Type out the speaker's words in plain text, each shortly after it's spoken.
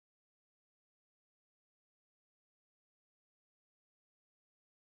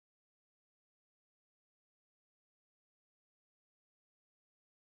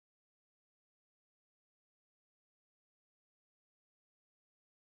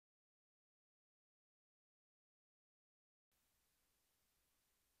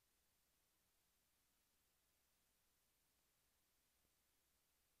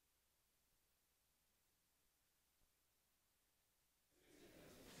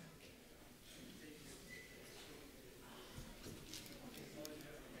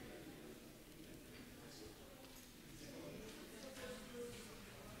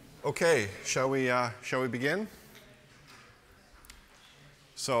Okay, shall we begin?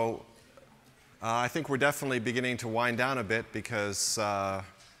 So I think we're definitely beginning to wind down a bit because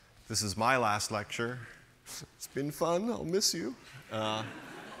this is my last lecture. It's been fun. I'll miss you. And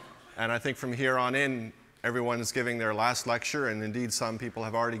I think from here on in, everyone is giving their last lecture, and indeed some people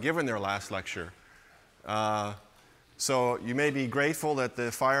have already given their last lecture. So you may be grateful that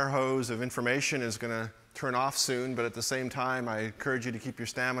the fire hose of information is going to turn off soon, but at the same time, I encourage you to keep your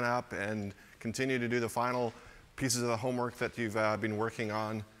stamina up and continue to do the final pieces of the homework that you've been working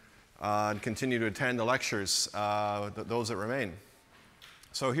on and continue to attend the lectures, those that remain.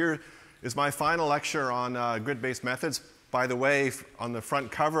 So here is my final lecture on grid-based methods. By the way, on the front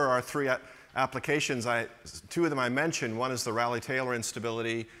cover are three applications. Two of them I mentioned. One is the Rayleigh-Taylor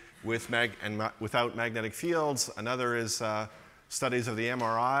instability without magnetic fields. Another is studies of the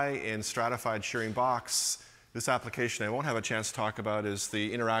MRI in stratified shearing box. This application I won't have a chance to talk about is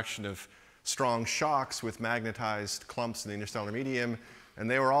the interaction of strong shocks with magnetized clumps in the interstellar medium.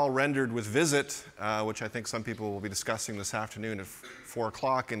 And they were all rendered with VISIT, which I think some people will be discussing this afternoon at 4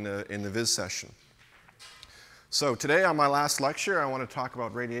 o'clock in the Viz session. So today on my last lecture, I want to talk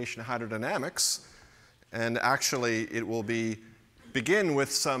about radiation hydrodynamics. And actually, it will begin with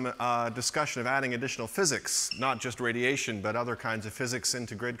some discussion of adding additional physics, not just radiation, but other kinds of physics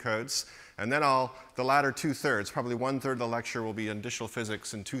into grid codes. And then the latter 2/3, probably 1/3 of the lecture will be on additional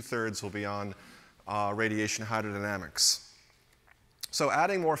physics, and 2/3 will be on radiation hydrodynamics. So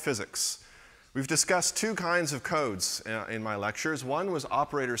adding more physics. We've discussed two kinds of codes in my lectures. One was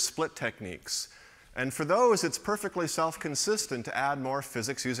operator split techniques. And for those, it's perfectly self-consistent to add more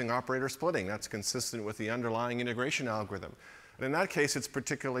physics using operator splitting. That's consistent with the underlying integration algorithm. And in that case, it's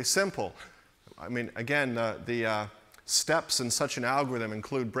particularly simple. I mean, again, the steps in such an algorithm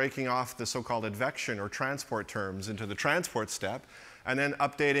include breaking off the so-called advection or transport terms into the transport step, and then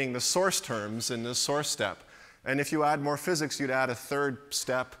updating the source terms in the source step. And if you add more physics, you'd add a third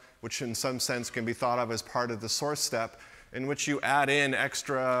step, which in some sense can be thought of as part of the source step, in which you add in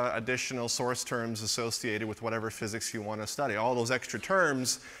extra additional source terms associated with whatever physics you want to study. All those extra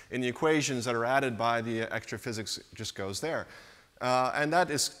terms in the equations that are added by the extra physics just goes there. And that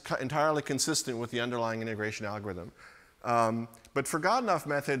is entirely consistent with the underlying integration algorithm. But for Godenough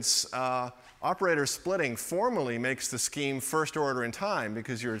methods, operator splitting formally makes the scheme first order in time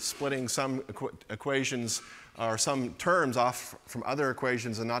because you're splitting some equations or some terms off from other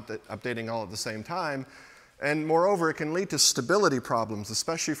equations and not updating all at the same time. And moreover, it can lead to stability problems,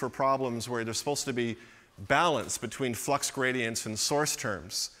 especially for problems where there's supposed to be balance between flux gradients and source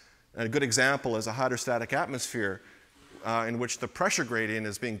terms. And a good example is a hydrostatic atmosphere in which the pressure gradient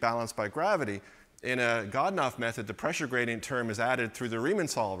is being balanced by gravity. In a Godenough method, the pressure gradient term is added through the Riemann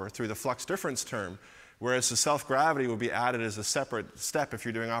solver, through the flux difference term, whereas the self-gravity will be added as a separate step if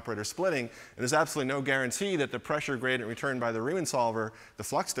you're doing operator splitting. And there's absolutely no guarantee that the pressure gradient returned by the Riemann solver, the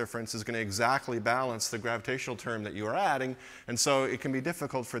flux difference, is going to exactly balance the gravitational term that you are adding. And so it can be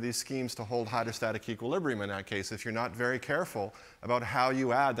difficult for these schemes to hold hydrostatic equilibrium in that case if you're not very careful about how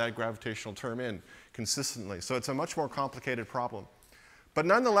you add that gravitational term in consistently. So it's a much more complicated problem. But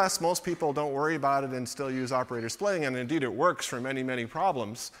nonetheless, most people don't worry about it and still use operator splitting, and indeed it works for many, many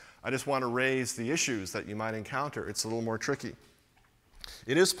problems. I just want to raise the issues that you might encounter. It's a little more tricky.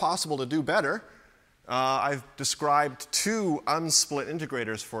 It is possible to do better. I've described two unsplit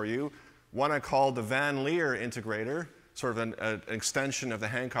integrators for you. One I called the Van Leer integrator, sort of an extension of the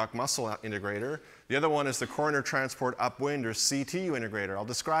Hancock muscle integrator. The other one is the Corner Transport Upwind or CTU integrator. I'll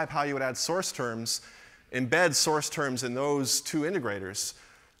describe how you would add source terms, embed source terms in those two integrators.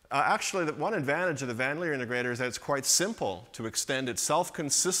 Actually, the one advantage of the Van Leer integrator is that it's quite simple to extend itself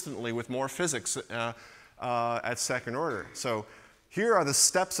consistently with more physics at second order. So here are the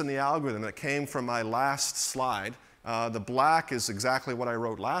steps in the algorithm that came from my last slide. The black is exactly what I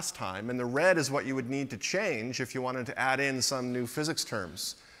wrote last time, and the red is what you would need to change if you wanted to add in some new physics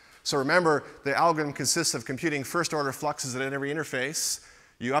terms. So remember, the algorithm consists of computing first-order fluxes at every interface.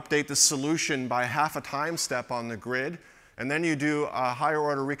 You update the solution by half a time step on the grid, and then you do a higher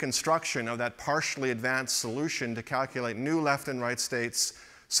order reconstruction of that partially advanced solution to calculate new left and right states,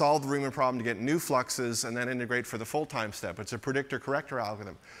 solve the Riemann problem to get new fluxes, and then integrate for the full time step. It's a predictor-corrector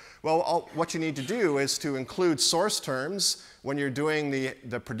algorithm. Well, what you need to do is to include source terms. When you're doing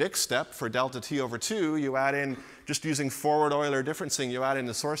the predict step for delta t over 2, you add in, just using forward Euler differencing, you add in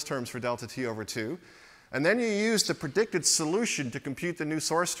the source terms for delta t over 2. And then you use the predicted solution to compute the new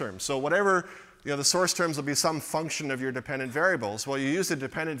source terms. So whatever, the source terms will be some function of your dependent variables. Well, you use the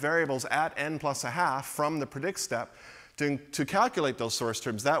dependent variables at n plus a half from the predict step to calculate those source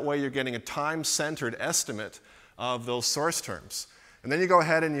terms. That way you're getting a time-centered estimate of those source terms. And then you go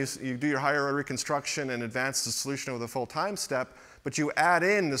ahead and you do your higher order reconstruction and advance the solution over the full time step, but you add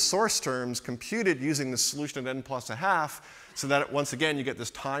in the source terms computed using the solution at n plus a half, so that once again you get this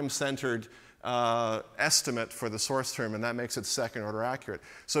time-centered estimate for the source term, and that makes it second order accurate.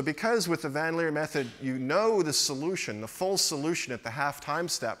 So because with the Van Leer method you know the solution, the full solution at the half time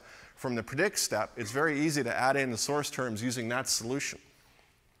step from the predict step, it's very easy to add in the source terms using that solution.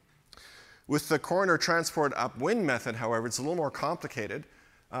 With the corner transport upwind method, however, it's a little more complicated.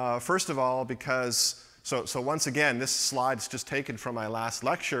 First of all, because, so once again, this slide's just taken from my last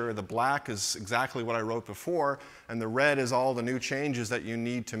lecture. The black is exactly what I wrote before, and the red is all the new changes that you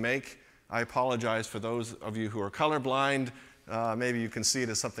need to make. I apologize for those of you who are colorblind. Maybe you can see it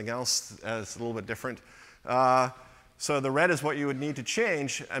as something else, as a little bit different. So the red is what you would need to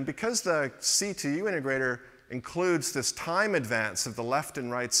change, and because the C2U integrator includes this time advance of the left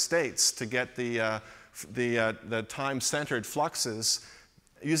and right states to get the time-centered fluxes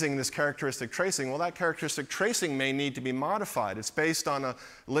using this characteristic tracing, well, that characteristic tracing may need to be modified. It's based on a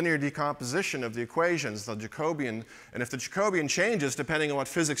linear decomposition of the equations, the Jacobian, and if the Jacobian changes, depending on what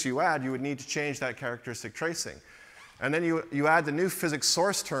physics you add, you would need to change that characteristic tracing. And then you add the new physics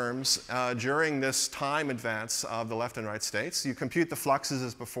source terms during this time advance of the left and right states. You compute the fluxes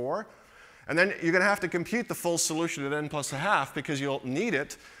as before. And then you're going to have to compute the full solution at n plus a half because you'll need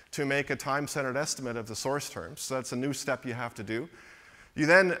it to make a time-centered estimate of the source terms. So that's a new step you have to do. You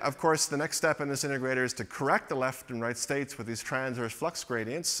then, of course, the next step in this integrator is to correct the left and right states with these transverse flux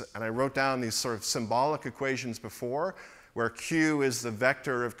gradients. And I wrote down these sort of symbolic equations before, where Q is the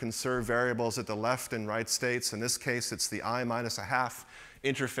vector of conserved variables at the left and right states. In this case, it's the I minus a half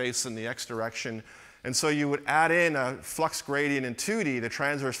interface in the x direction. And so you would add in a flux gradient in 2D, the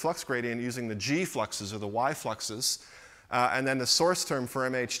transverse flux gradient, using the G fluxes or the Y fluxes, and then the source term for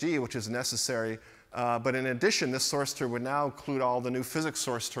MHD, which is necessary. But in addition, this source term would now include all the new physics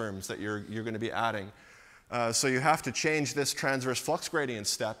source terms that you're going to be adding. So you have to change this transverse flux gradient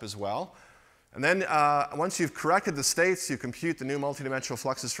step as well. And then once you've corrected the states, you compute the new multidimensional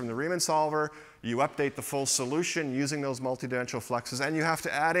fluxes from the Riemann solver. You update the full solution using those multidimensional fluxes. And you have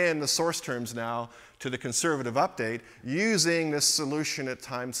to add in the source terms now to the conservative update using this solution at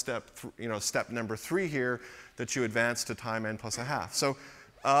time step, step number 3 here that you advance to time n plus a half. So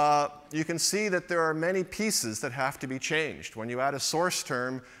you can see that there are many pieces that have to be changed. When you add a source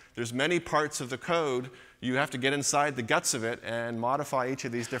term, there's many parts of the code. You have to get inside the guts of it and modify each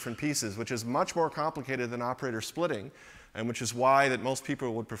of these different pieces, which is much more complicated than operator splitting, and which is why that most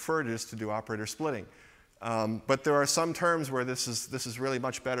people would prefer just to do operator splitting. But there are some terms where this is really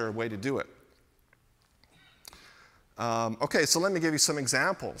much better way to do it. Okay, so let me give you some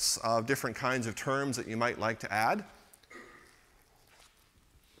examples of different kinds of terms that you might like to add.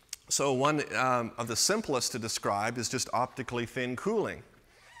 So one of the simplest to describe is just optically thin cooling.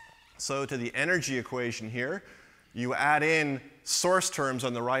 So to the energy equation here, you add in source terms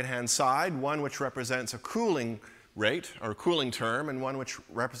on the right-hand side, one which represents a cooling rate, or cooling term, and one which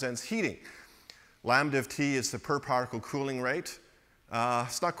represents heating. Lambda of T is the per particle cooling rate.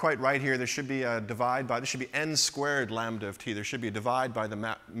 It's not quite right here. There should be a divide by, there should be n squared lambda of T. There should be a divide by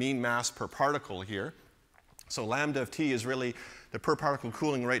the mean mass per particle here. So lambda of T is really the per particle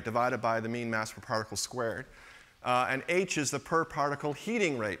cooling rate divided by the mean mass per particle squared. And H is the per particle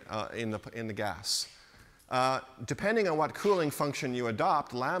heating rate in the gas. Depending on what cooling function you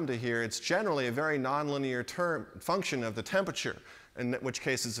adopt, lambda here, it's generally a very nonlinear function of the temperature, in which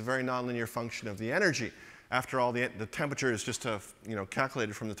case it's a very nonlinear function of the energy. After all, the temperature is just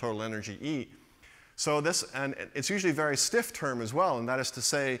calculated from the total energy E. So this, and it's usually a very stiff term as well, and that is to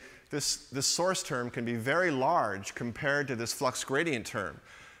say this source term can be very large compared to this flux gradient term.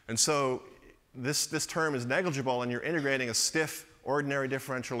 And so this term is negligible, and you're integrating a stiff ordinary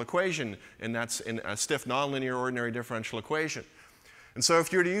differential equation, and that's in a stiff nonlinear ordinary differential equation. And so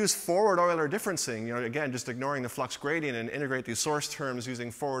if you were to use forward Euler differencing, again, just ignoring the flux gradient and integrate these source terms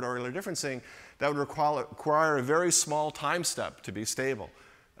using forward Euler differencing, that would require a very small time step to be stable.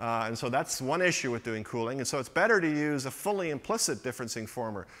 And so that's one issue with doing cooling. And so it's better to use a fully implicit differencing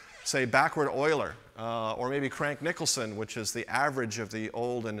former, say backward Euler, or maybe Crank-Nicholson, which is the average of the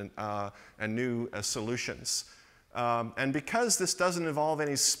old and new solutions. And because this doesn't involve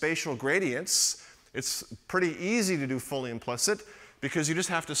any spatial gradients, it's pretty easy to do fully implicit because you just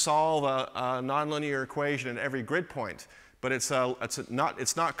have to solve a nonlinear equation at every grid point. But it's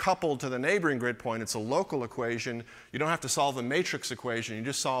not coupled to the neighboring grid point. It's a local equation. You don't have to solve a matrix equation. You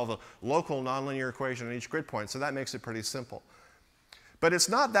just solve a local nonlinear equation at each grid point. So that makes it pretty simple. But it's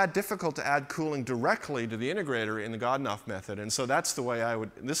not that difficult to add cooling directly to the integrator in the Godenoff method. And so that's the way I would,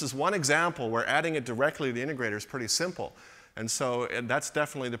 this is one example where adding it directly to the integrator is pretty simple. And that's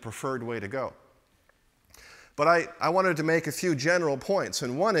definitely the preferred way to go. But I wanted to make a few general points,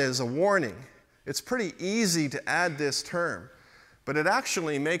 and one is a warning. It's pretty easy to add this term, but it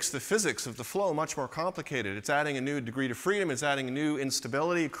actually makes the physics of the flow much more complicated. It's adding a new degree of freedom, it's adding a new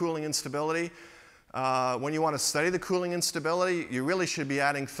instability, cooling instability. When you want to study the cooling instability, you really should be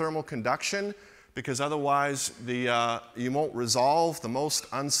adding thermal conduction, because otherwise you won't resolve the most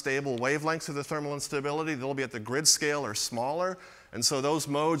unstable wavelengths of the thermal instability. They'll be at the grid scale or smaller. And so those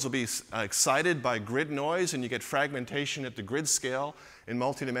modes will be excited by grid noise, and you get fragmentation at the grid scale in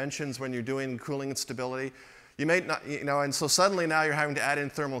multi-dimensions when you're doing cooling instability. You may not, and so suddenly now you're having to add in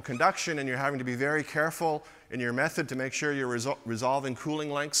thermal conduction, and you're having to be very careful in your method to make sure you're resolving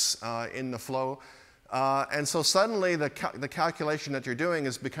cooling lengths in the flow. And so suddenly the calculation that you're doing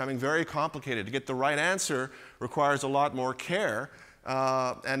is becoming very complicated. To get the right answer requires a lot more care,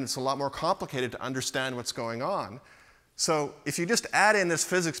 and it's a lot more complicated to understand what's going on. So if you just add in this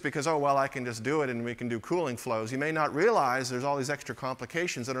physics because, oh, well, I can just do it and we can do cooling flows, you may not realize there's all these extra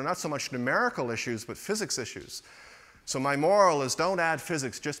complications that are not so much numerical issues, but physics issues. So my moral is don't add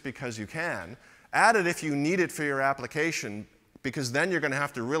physics just because you can. Add it if you need it for your application, because then you're going to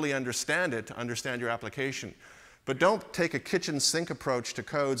have to really understand it to understand your application. But don't take a kitchen sink approach to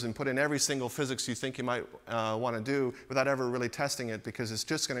codes and put in every single physics you think you might want to do without ever really testing it, because it's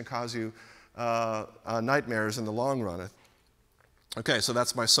just going to cause you nightmares in the long run. Okay, so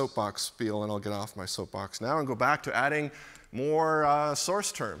that's my soapbox spiel, and I'll get off my soapbox now and go back to adding more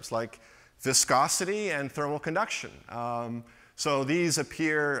source terms like viscosity and thermal conduction. So these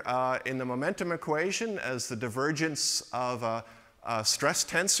appear in the momentum equation as the divergence of a stress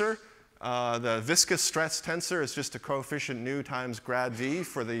tensor. The viscous stress tensor is just a coefficient nu times grad V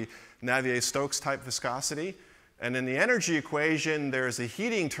for the Navier-Stokes type viscosity. And in the energy equation, there's a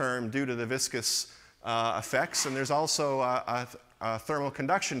heating term due to the viscous effects, and there's also a thermal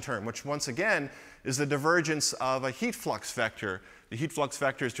conduction term, which once again is the divergence of a heat flux vector. The heat flux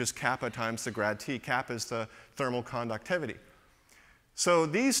vector is just kappa times the grad T. Kappa is the thermal conductivity. So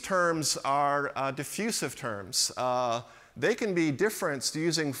these terms are diffusive terms. They can be differenced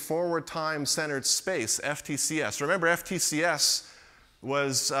using forward time centered space, FTCS. Remember, FTCS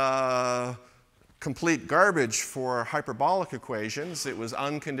was complete garbage for hyperbolic equations. It was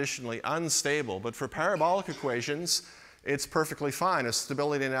unconditionally unstable. But for parabolic equations, it's perfectly fine. A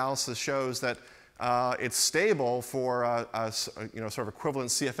stability analysis shows that it's stable for a sort of equivalent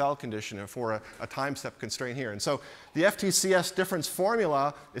CFL condition for a time step constraint here. And so the FTCS difference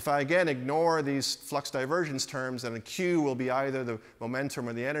formula, if I again ignore these flux divergence terms, and a Q will be either the momentum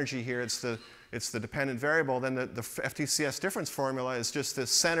or the energy here, it's the dependent variable, then the FTCS difference formula is just the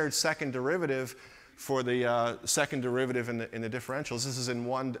centered second derivative for the second derivative in the differentials. This is in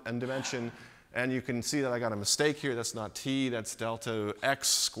one dimension. And you can see that I got a mistake here. That's not T, that's delta x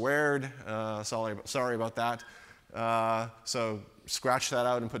squared. Sorry about that. So scratch that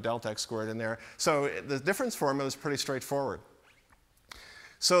out and put delta x squared in there. So the difference formula is pretty straightforward.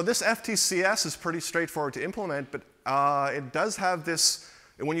 So this FTCS is pretty straightforward to implement, but it does have this,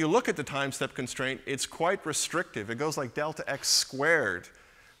 when you look at the time step constraint, it's quite restrictive. It goes like delta x squared.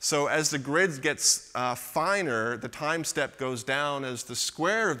 So as the grid gets finer, the time step goes down as the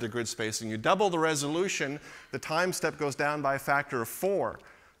square of the grid spacing. You double the resolution, the time step goes down by a factor of 4.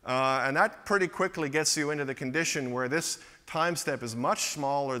 And that pretty quickly gets you into the condition where this time step is much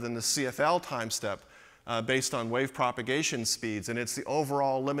smaller than the CFL time step based on wave propagation speeds. And it's the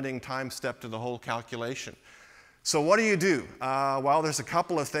overall limiting time step to the whole calculation. So what do? Well, there's a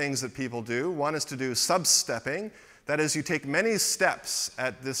couple of things that people do. One is to do substepping. That is, you take many steps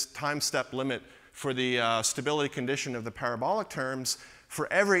at this time step limit for the stability condition of the parabolic terms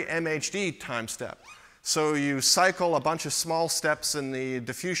for every MHD time step. So you cycle a bunch of small steps in the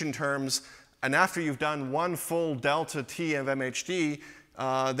diffusion terms, and after you've done one full delta T of MHD,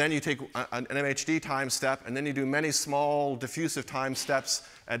 then you take an MHD time step, and then you do many small diffusive time steps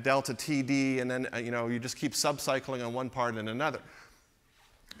at delta TD, and then you just keep subcycling on one part and another.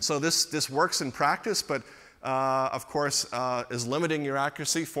 So this works in practice, but of course, is limiting your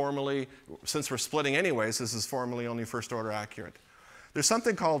accuracy formally. Since we're splitting anyways, this is formally only first order accurate. There's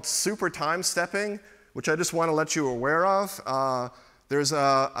something called super time stepping, which I just want to let you aware of. There's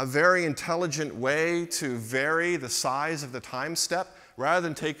a very intelligent way to vary the size of the time step rather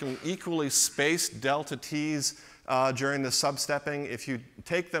than taking equally spaced delta t's during the substepping, if you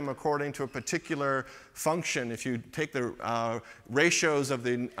take them according to a particular function, if you take the ratios of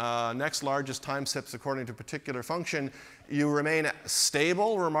the next largest time steps according to a particular function, you remain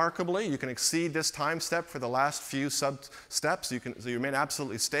stable remarkably. You can exceed this time step for the last few sub-steps. So you remain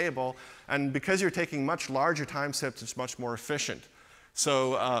absolutely stable. And because you're taking much larger time steps, it's much more efficient.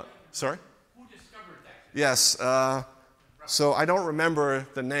 So, sorry? Who discovered that? Yes. So I don't remember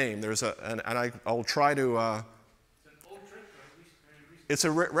the name. There's and I'll try to... It's an old trick, or at least very recent? It's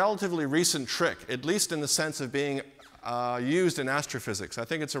a relatively recent trick, at least in the sense of being used in astrophysics. I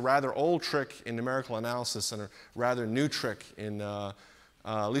think it's a rather old trick in numerical analysis and a rather new trick in,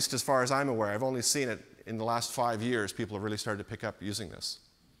 at least as far as I'm aware. I've only seen it in the last 5 years. People have really started to pick up using this.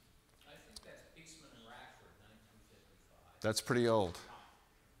 I think that's Eastman and Radford, 1955. That's pretty old.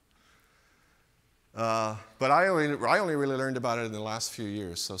 But I only really learned about it in the last few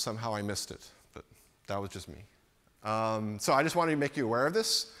years, so somehow I missed it. But that was just me. So I just wanted to make you aware of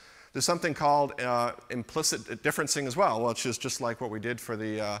this. There's something called implicit differencing as well, which is just like what we did for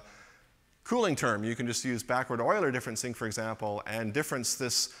the cooling term. You can just use backward Euler differencing, for example, and difference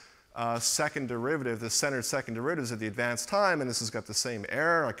this second derivative, the centered second derivatives at the advanced time, and this has got the same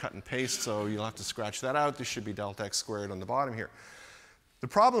error. I cut and paste, so you'll have to scratch that out. This should be delta x squared on the bottom here. The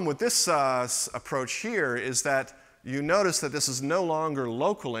problem with this approach here is that you notice that this is no longer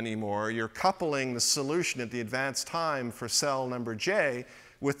local anymore. You're coupling the solution at the advanced time for cell number j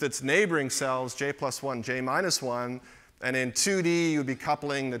with its neighboring cells, j plus 1, j minus 1. And in 2D, you'd be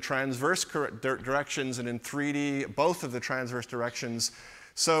coupling the transverse directions, and in 3D, both of the transverse directions.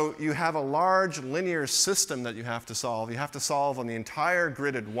 So you have a large linear system that you have to solve. You have to solve on the entire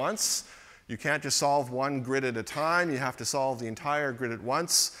grid at once. You can't just solve one grid at a time. You have to solve the entire grid at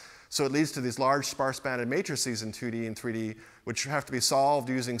once. So it leads to these large sparse-banded matrices in 2D and 3D, which have to be solved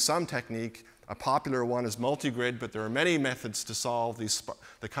using some technique. A popular one is multigrid, but there are many methods to solve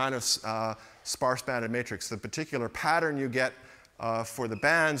the kind of sparse-banded matrix. The particular pattern you get for the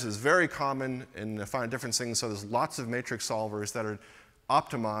bands is very common in finite differencing, so there's lots of matrix solvers that are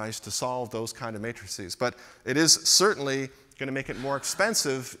optimized to solve those kind of matrices. But it is certainly going to make it more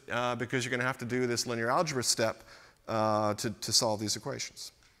expensive because you're going to have to do this linear algebra step to solve these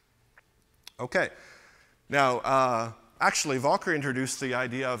equations. Okay. Now, actually, Volcker introduced the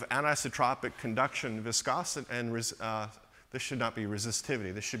idea of anisotropic conduction, viscosity, and this should not be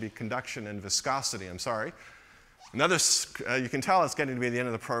resistivity. This should be conduction and viscosity. I'm sorry. Another, you can tell it's getting to be the end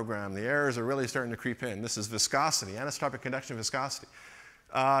of the program. The errors are really starting to creep in. This is viscosity, anisotropic conduction, viscosity.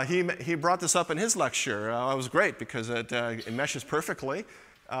 He brought this up in his lecture. It was great because it meshes perfectly.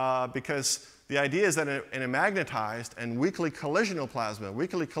 Because the idea is that in a magnetized and weakly collisional plasma,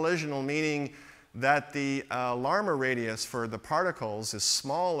 weakly collisional meaning that the Larmor radius for the particles is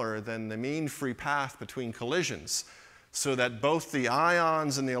smaller than the mean free path between collisions, so that both the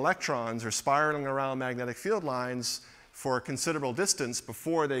ions and the electrons are spiraling around magnetic field lines for a considerable distance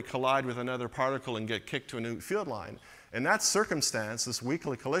before they collide with another particle and get kicked to a new field line. In that circumstance, this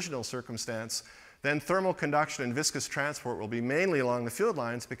weakly collisional circumstance, then thermal conduction and viscous transport will be mainly along the field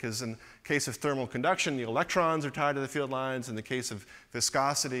lines, because in case of thermal conduction, the electrons are tied to the field lines. In the case of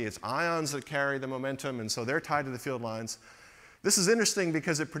viscosity, it's ions that carry the momentum, and so they're tied to the field lines. This is interesting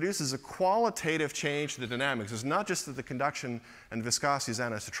because it produces a qualitative change to the dynamics. It's not just that the conduction and viscosity is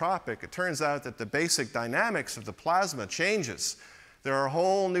anisotropic. It turns out that the basic dynamics of the plasma changes. There are a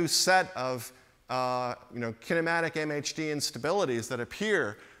whole new set of kinematic MHD instabilities that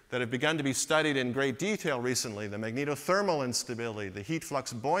appear that have begun to be studied in great detail recently, the magnetothermal instability, the heat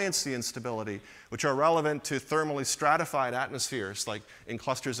flux buoyancy instability, which are relevant to thermally stratified atmospheres, like in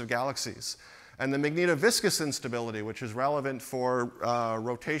clusters of galaxies, and the magnetoviscous instability, which is relevant for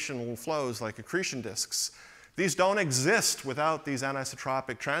rotational flows like accretion disks. These don't exist without these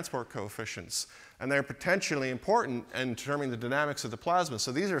anisotropic transport coefficients, and they're potentially important in determining the dynamics of the plasma.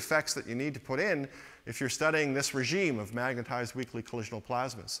 So these are effects that you need to put in if you're studying this regime of magnetized weakly collisional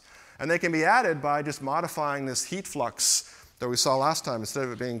plasmas. And they can be added by just modifying this heat flux that we saw last time. Instead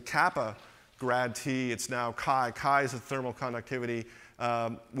of it being kappa grad T, it's now chi. Chi is the thermal conductivity,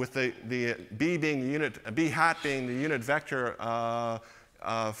 with the B being the unit, B hat being the unit vector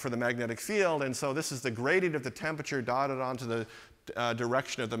for the magnetic field. And so this is the gradient of the temperature dotted onto the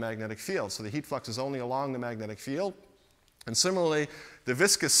direction of the magnetic field. So the heat flux is only along the magnetic field. And similarly, the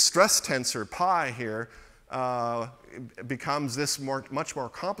viscous stress tensor, pi here, becomes this much more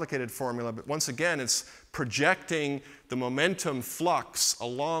complicated formula. But once again, it's projecting the momentum flux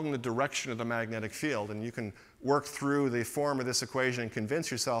along the direction of the magnetic field. And you can work through the form of this equation and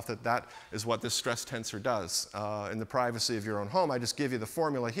convince yourself that that is what this stress tensor does in the privacy of your own home. I just give you the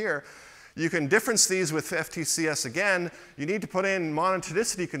formula here. You can difference these with FTCS again. You need to put in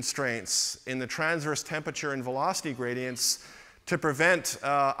monotonicity constraints in the transverse temperature and velocity gradients to prevent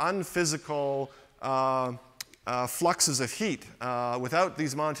unphysical fluxes of heat. Without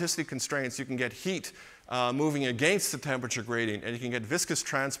these monotonicity constraints, you can get heat moving against the temperature gradient, and you can get viscous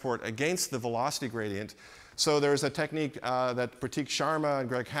transport against the velocity gradient. So there's a technique that Pratik Sharma and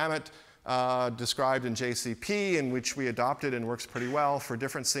Greg Hammett described in JCP, in which we adopted and works pretty well for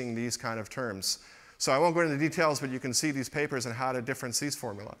differencing these kind of terms. So I won't go into the details, but you can see these papers and how to difference these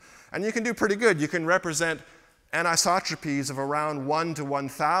formula. And you can do pretty good. You can represent anisotropies of around 1 to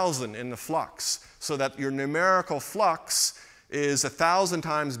 1,000 in the flux, so that your numerical flux is 1,000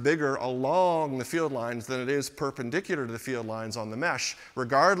 times bigger along the field lines than it is perpendicular to the field lines on the mesh,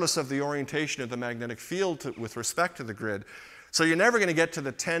 regardless of the orientation of the magnetic field with respect to the grid. So you're never going to get to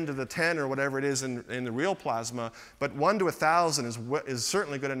the 10 to the 10 or whatever it is in the real plasma, but 1 to 1,000 is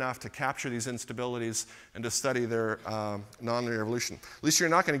certainly good enough to capture these instabilities and to study their nonlinear evolution. At least you're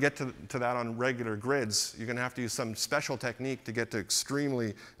not going to get to that on regular grids. You're going to have to use some special technique to get to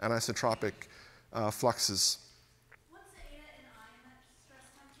extremely anisotropic fluxes. What's the eta and I in that stress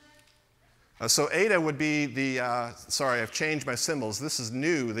tensor? So eta would be the, sorry, I've changed my symbols. This is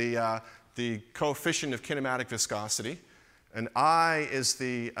new, the coefficient of kinematic viscosity. And I is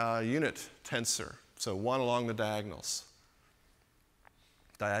the unit tensor, so 1 along the diagonals.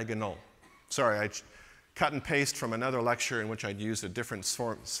 Diagonal. Sorry, I cut and paste from another lecture in which I'd used a different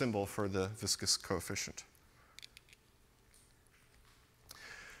symbol for the viscous coefficient.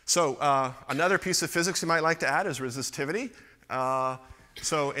 So another piece of physics you might like to add is resistivity.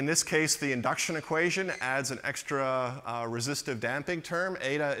 So in this case, the induction equation adds an extra resistive damping term.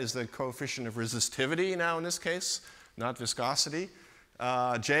 Eta is the coefficient of resistivity now in this case, not viscosity.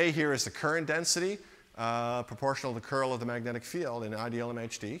 J here is the current density, proportional to the curl of the magnetic field in ideal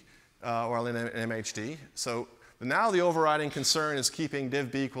MHD, or in MHD. So now the overriding concern is keeping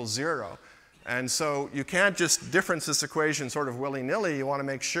div B equals 0. And so you can't just difference this equation sort of willy-nilly. You want to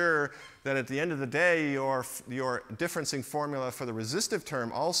make sure that at the end of the day, your differencing formula for the resistive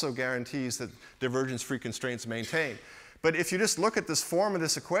term also guarantees that divergence-free constraints maintain. But if you just look at this form of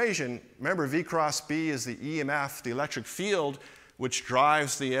this equation, remember V cross B is the EMF, the electric field, which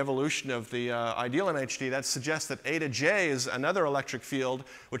drives the evolution of the ideal MHD. That suggests that eta J is another electric field,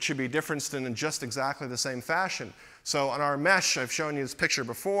 which should be differenced in just exactly the same fashion. So on our mesh, I've shown you this picture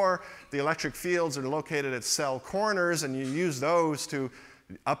before. The electric fields are located at cell corners, and you use those to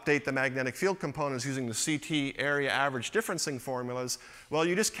update the magnetic field components using the CT area average differencing formulas. Well,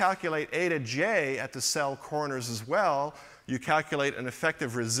 you just calculate eta J at the cell corners as well. You calculate an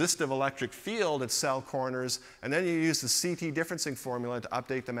effective resistive electric field at cell corners, and then you use the CT differencing formula to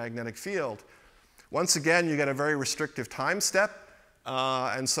update the magnetic field. Once again, you get a very restrictive time step,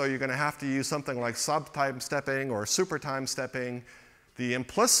 and so you're going to have to use something like sub-time stepping or super time stepping. The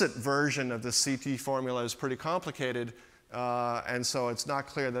implicit version of the CT formula is pretty complicated, and so it's not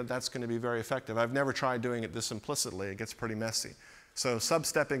clear that that's going to be very effective. I've never tried doing it this implicitly. It gets pretty messy. So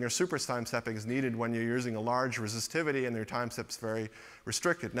sub-stepping or super time stepping is needed when you're using a large resistivity and your time step's very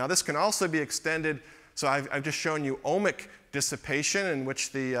restricted. Now this can also be extended. So I've just shown you ohmic dissipation, in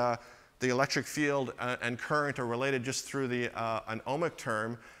which the electric field and current are related just through an ohmic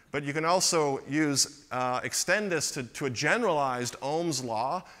term. But you can also extend this to a generalized Ohm's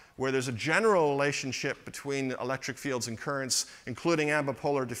law, where there's a general relationship between electric fields and currents, including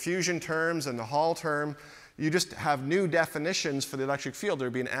ambipolar diffusion terms and the Hall term. You just have new definitions for the electric field.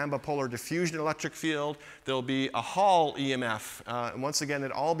 There'll be an ambipolar diffusion electric field. There'll be a Hall EMF. And once again,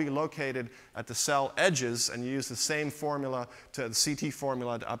 it'll all be located at the cell edges, and you use the same formula, the CT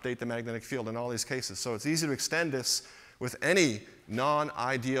formula, to update the magnetic field in all these cases. So it's easy to extend this with any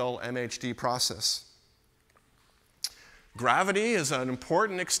non-ideal MHD process. Gravity is an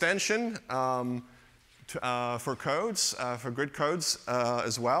important extension for codes, for grid codes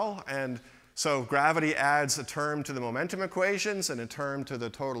as well. And so gravity adds a term to the momentum equations and a term to the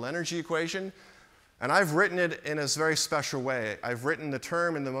total energy equation. And I've written it in a very special way. I've written the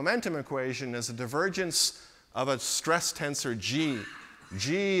term in the momentum equation as a divergence of a stress tensor G.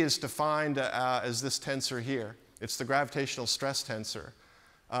 G is defined as this tensor here. It's the gravitational stress tensor.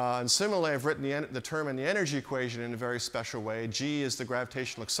 And similarly, I've written the term in the energy equation in a very special way. G is the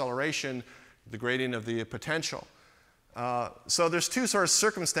gravitational acceleration, the gradient of the potential. So there's two sort of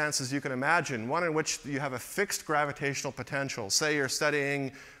circumstances you can imagine. One in which you have a fixed gravitational potential. Say you're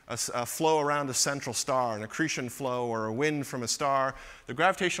studying a flow around a central star, an accretion flow or a wind from a star, the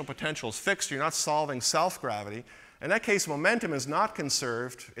gravitational potential is fixed. You're not solving self-gravity. In that case, momentum is not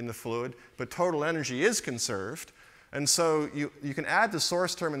conserved in the fluid, but total energy is conserved. And so you can add the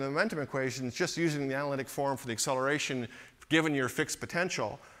source term in the momentum equation just using the analytic form for the acceleration given your fixed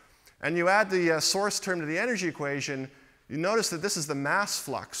potential. And you add the source term to the energy equation. You notice that this is the mass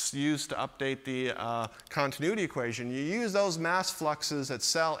flux used to update the continuity equation. You use those mass fluxes at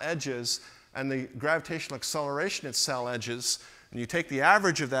cell edges and the gravitational acceleration at cell edges, and you take the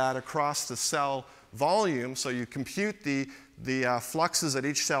average of that across the cell volume. So you compute the fluxes at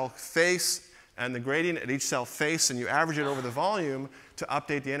each cell face and the gradient at each cell face, and you average it over the volume to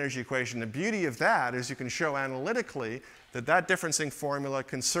update the energy equation. The beauty of that is you can show analytically that that differencing formula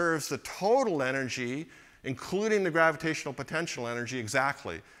conserves the total energy, including the gravitational potential energy,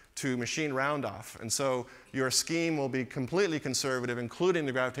 exactly to machine round-off. And so your scheme will be completely conservative, including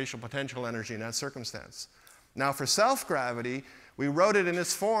the gravitational potential energy in that circumstance. Now for self-gravity, we wrote it in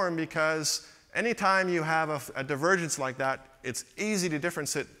this form because anytime you have a divergence like that, it's easy to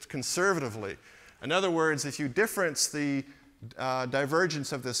difference it conservatively. In other words, if you difference the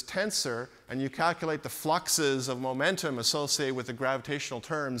divergence of this tensor and you calculate the fluxes of momentum associated with the gravitational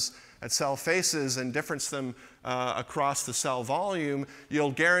terms at cell faces and difference them across the cell volume,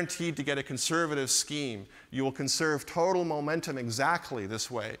 you'll guaranteed to get a conservative scheme. You will conserve total momentum exactly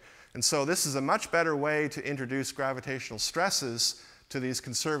this way. And so this is a much better way to introduce gravitational stresses to these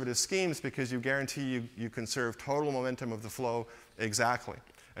conservative schemes because you guarantee you conserve total momentum of the flow exactly.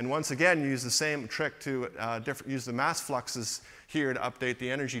 And once again, use the same trick to use the mass fluxes here to update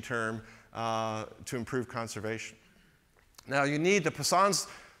the energy term to improve conservation. Now you need the Poisson's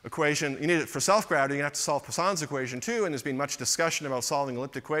equation. You need it for self-gravity. You have to solve Poisson's equation too, and there's been much discussion about solving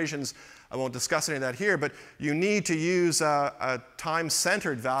elliptic equations. I won't discuss any of that here, but you need to use a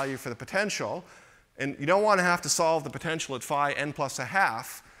time-centered value for the potential. And you don't want to have to solve the potential at phi n plus a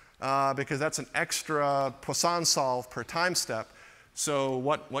half because that's an extra Poisson solve per time step. So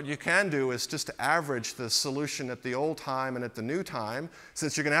what you can do is just to average the solution at the old time and at the new time.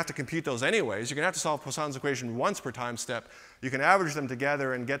 Since you're going to have to compute those anyways, you're going to have to solve Poisson's equation once per time step. You can average them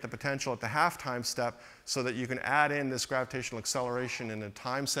together and get the potential at the half time step so that you can add in this gravitational acceleration in a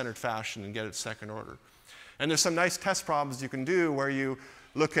time-centered fashion and get it second order. And there's some nice test problems you can do where you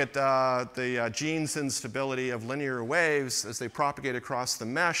look at the Jeans instability of linear waves as they propagate across the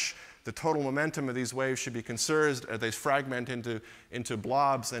mesh. The total momentum of these waves should be conserved as they fragment into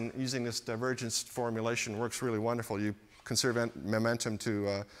blobs, and using this divergence formulation works really wonderful. You conserve momentum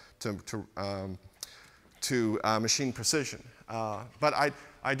to machine precision. But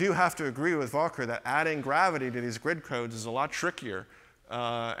I do have to agree with Volker that adding gravity to these grid codes is a lot trickier,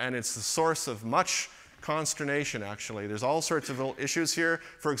 and it's the source of much consternation, actually. There's all sorts of little issues here.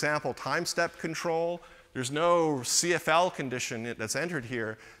 For example, time step control. There's no CFL condition that's entered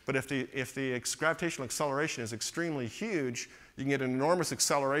here, but if the gravitational acceleration is extremely huge, you can get an enormous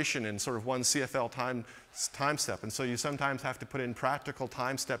acceleration in sort of one CFL time step. And so you sometimes have to put in practical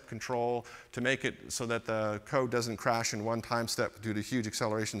time step control to make it so that the code doesn't crash in one time step due to huge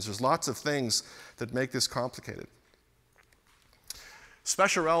accelerations. There's lots of things that make this complicated.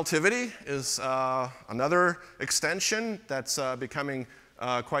 Special relativity is another extension that's becoming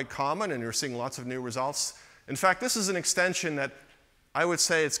quite common, and you're seeing lots of new results. In fact, this is an extension that I would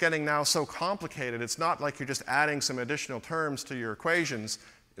say it's getting now so complicated. It's not like you're just adding some additional terms to your equations.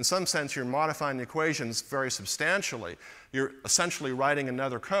 In some sense, you're modifying the equations very substantially. You're essentially writing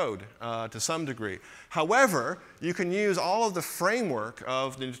another code to some degree. However, you can use all of the framework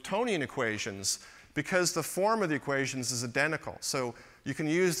of the Newtonian equations because the form of the equations is identical. So you can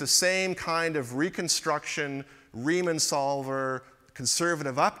use the same kind of reconstruction, Riemann solver,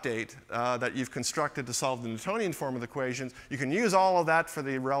 conservative update that you've constructed to solve the Newtonian form of the equations. You can use all of that for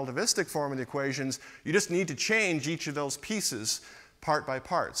the relativistic form of the equations. You just need to change each of those pieces part by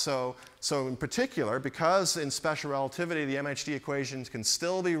part. So in particular, because in special relativity the MHD equations can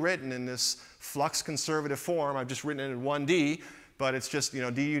still be written in this flux conservative form, I've just written it in 1D, but it's just du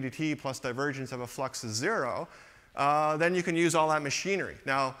dt plus divergence of a flux is 0, then you can use all that machinery.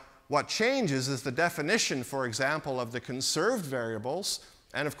 Now, what changes is the definition, for example, of the conserved variables,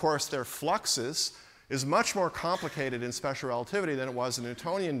 and of course their fluxes, is much more complicated in special relativity than it was in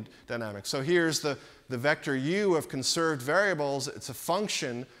Newtonian dynamics. So here's the vector u of conserved variables. It's a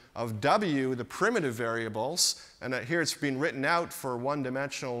function of w, the primitive variables, and here it's been written out for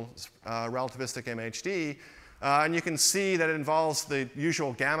one-dimensional relativistic MHD. And you can see that it involves the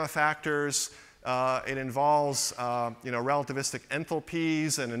usual gamma factors. It involves relativistic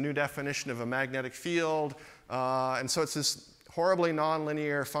enthalpies and a new definition of a magnetic field. And so it's this horribly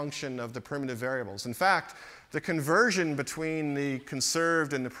nonlinear function of the primitive variables. In fact, the conversion between the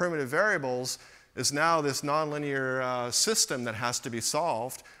conserved and the primitive variables is now this nonlinear system that has to be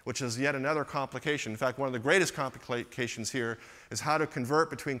solved, which is yet another complication. In fact, one of the greatest complications here is how to convert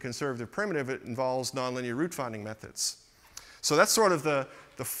between conserved and primitive. It involves nonlinear root finding methods. So that's sort of the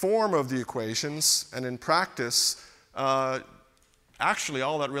form of the equations, and in practice, actually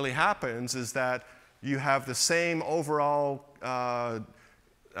all that really happens is that you have the same overall,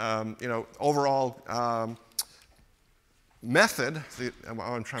 method.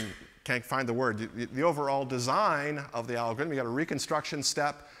 Can't find the word. The overall design of the algorithm. You got a reconstruction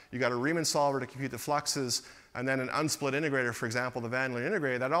step. You got a Riemann solver to compute the fluxes, and then an unsplit integrator, for example, the Van Leer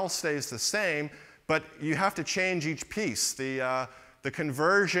integrator. That all stays the same, but you have to change each piece. The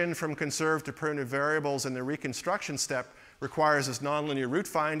conversion from conserved to primitive variables in the reconstruction step requires this nonlinear root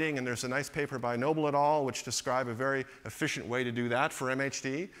finding, and there's a nice paper by Noble et al. Which describe a very efficient way to do that for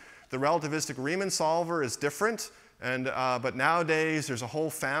MHD. The relativistic Riemann solver is different, but nowadays there's a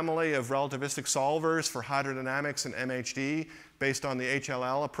whole family of relativistic solvers for hydrodynamics and MHD based on the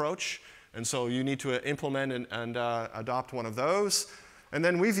HLL approach, and so you need to implement and adopt one of those. And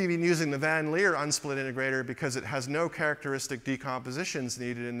then we've been using the Van Leer unsplit integrator because it has no characteristic decompositions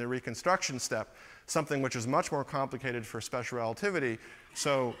needed in the reconstruction step, something which is much more complicated for special relativity.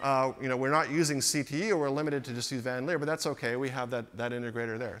 So we're not using CTE, or we're limited to just use Van Leer, but that's okay. We have that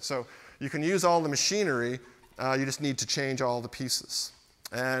integrator there. So you can use all the machinery. You just need to change all the pieces.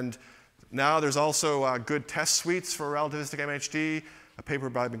 And now there's also good test suites for relativistic MHD. A paper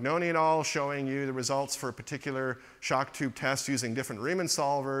by Magnetohydrodynamics et al. Showing you the results for a particular shock tube test using different Riemann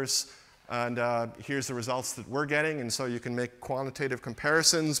solvers. And here's the results that we're getting. And so you can make quantitative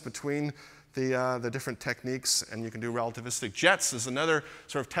comparisons between the different techniques, and you can do relativistic jets. This is another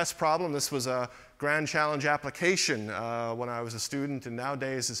sort of test problem. This was a grand challenge application when I was a student, and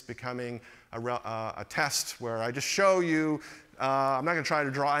nowadays it's becoming a test where I just show you. I'm not going to try to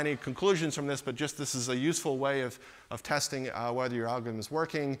draw any conclusions from this, but just this is a useful way of testing whether your algorithm is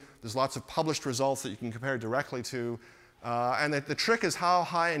working. There's lots of published results that you can compare directly to. And the trick is how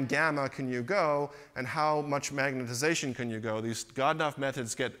high in gamma can you go, and how much magnetization can you go. These Godunov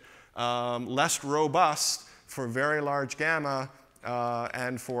methods get less robust for very large gamma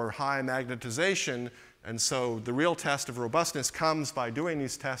and for high magnetization. And so the real test of robustness comes by doing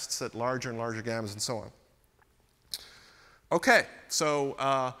these tests at larger and larger gammas and so on. Okay, so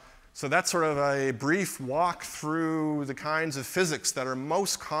that's sort of a brief walk through the kinds of physics that are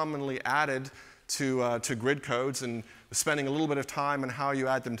most commonly added to grid codes, and spending a little bit of time on how you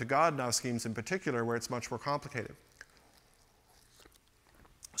add them to Godunov schemes in particular, where it's much more complicated.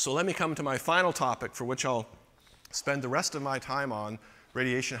 So let me come to my final topic, for which I'll spend the rest of my time on,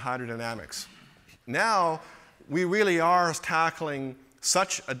 radiation hydrodynamics. Now, we really are tackling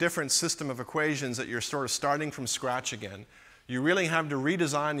such a different system of equations that you're sort of starting from scratch again. You really have to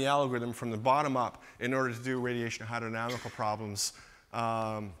redesign the algorithm from the bottom up in order to do radiation hydrodynamical problems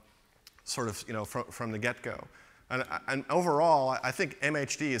from the get-go. And overall, I think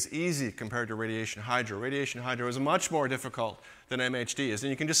MHD is easy compared to radiation hydro. Radiation hydro is much more difficult than MHD is. And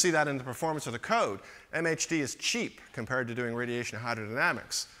you can just see that in the performance of the code. MHD is cheap compared to doing radiation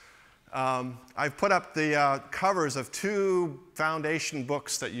hydrodynamics. I've put up the covers of two foundation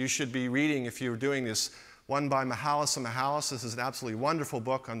books that you should be reading if you're doing this. One by Mihalis and Mihalis. This is an absolutely wonderful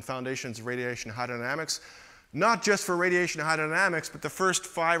book on foundations of radiation hydrodynamics. Not just for radiation hydrodynamics, but the first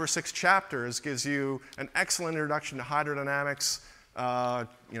 5 or 6 chapters gives you an excellent introduction to hydrodynamics,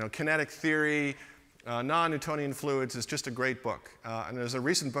 kinetic theory, non-Newtonian fluids. Is just a great book. And there's a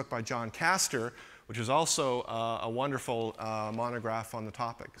recent book by John Castor, which is also a wonderful monograph on the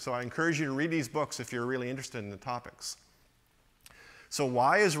topic. So I encourage you to read these books if you're really interested in the topics. So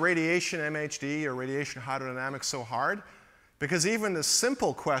why is radiation MHD or radiation hydrodynamics so hard? Because even the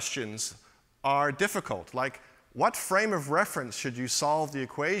simple questions are difficult, like what frame of reference should you solve the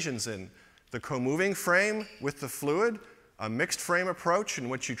equations in? The co-moving frame with the fluid, a mixed frame approach in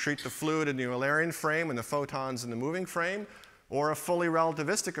which you treat the fluid in the Eulerian frame and the photons in the moving frame, or a fully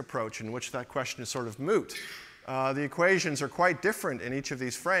relativistic approach in which that question is sort of moot. The equations are quite different in each of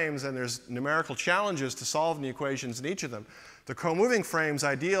these frames, and there's numerical challenges to solving the equations in each of them. The co-moving frame is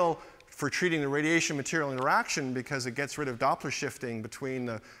ideal for treating the radiation material interaction because it gets rid of Doppler shifting between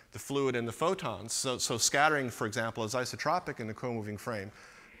the fluid and the photons. So scattering, for example, is isotropic in the co-moving frame.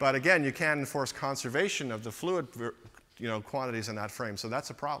 But again, you can enforce conservation of the fluid quantities in that frame, so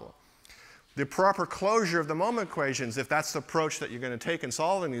that's a problem. The proper closure of the moment equations, if that's the approach that you're going to take in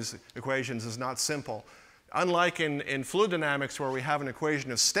solving these equations, is not simple. Unlike in fluid dynamics, where we have an equation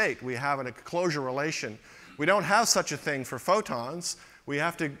of state, we have a closure relation. We don't have such a thing for photons. We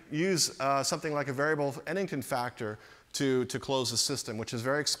have to use something like a variable Eddington factor to close the system, which is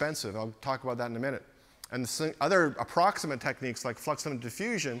very expensive. I'll talk about that in a minute. And other approximate techniques like flux limit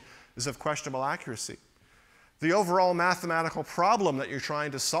diffusion is of questionable accuracy. The overall mathematical problem that you're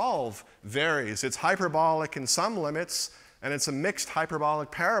trying to solve varies. It's hyperbolic in some limits, and it's a mixed hyperbolic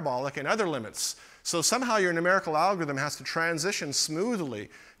parabolic in other limits. So somehow your numerical algorithm has to transition smoothly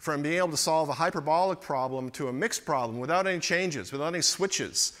from being able to solve a hyperbolic problem to a mixed problem without any changes, without any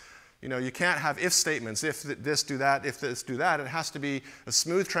switches. You know, you can't have if statements, if this do that, if this do that. It has to be a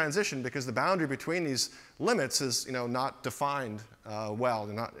smooth transition because the boundary between these limits is, you know, not defined well.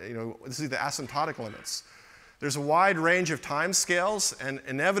 Not, you know, this is the asymptotic limits. There's a wide range of time scales, and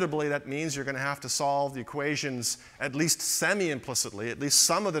inevitably that means you're going to have to solve the equations at least semi-implicitly. At least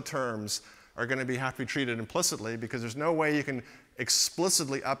some of the terms are going to have to be treated implicitly because there's no way you can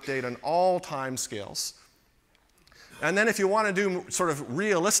explicitly update on all time scales. And then if you want to do sort of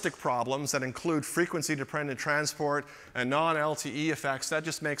realistic problems that include frequency-dependent transport and non-LTE effects, that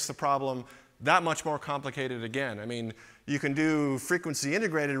just makes the problem that much more complicated again. I mean, you can do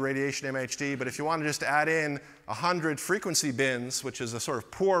frequency-integrated radiation MHD, but if you want to just add in 100 frequency bins, which is a sort of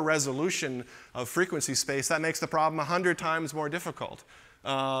poor resolution of frequency space, that makes the problem 100 times more difficult. You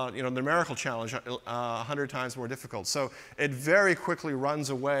know, the numerical challenge 100 times more difficult. So it very quickly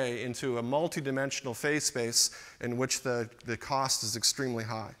runs away into a multidimensional phase space in which the cost is extremely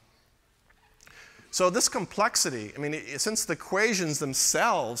high. So this complexity, I mean, since the equations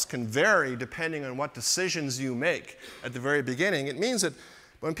themselves can vary depending on what decisions you make at the very beginning, it means that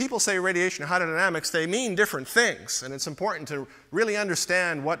when people say radiation hydrodynamics, they mean different things. And it's important to really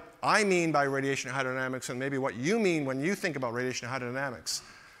understand what I mean by radiation hydrodynamics and maybe what you mean when you think about radiation hydrodynamics.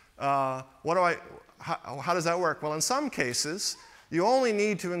 How does that work? Well, in some cases, you only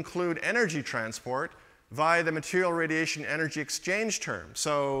need to include energy transport via the material radiation energy exchange term.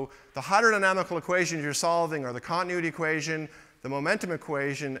 So the hydrodynamical equations you're solving are the continuity equation, the momentum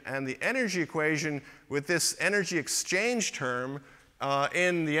equation, and the energy equation with this energy exchange term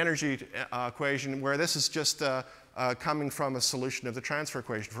in the energy equation, where this is just coming from a solution of the transfer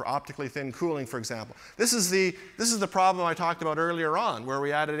equation for optically thin cooling, for example. This is the problem I talked about earlier on, where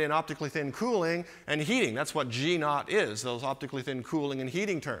we added in optically thin cooling and heating. That's what G0 is, those optically thin cooling and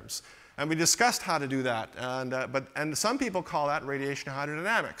heating terms. And we discussed how to do that. And some people call that radiation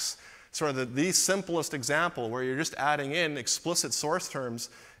hydrodynamics, sort of the simplest example where you're just adding in explicit source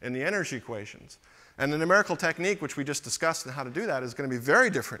terms in the energy equations. And the numerical technique, which we just discussed and how to do that, is going to be very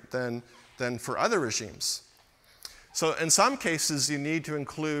different than for other regimes. So in some cases, you need to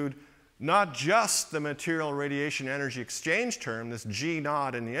include not just the material radiation energy exchange term, this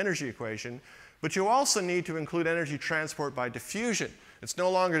G0 in the energy equation, but you also need to include energy transport by diffusion. It's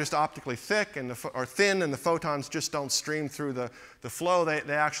no longer just optically thick or thin, and the photons just don't stream through the flow. They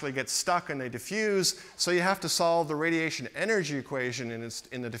actually get stuck and they diffuse. So you have to solve the radiation energy equation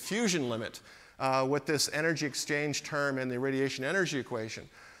in the diffusion limit with this energy exchange term in the radiation energy equation.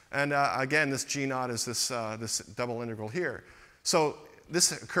 And again, this G0 is this double integral here. So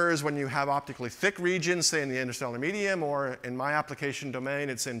this occurs when you have optically thick regions, say in the interstellar medium, or in my application domain,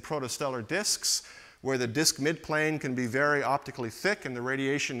 it's in protostellar disks, where the disk midplane can be very optically thick and the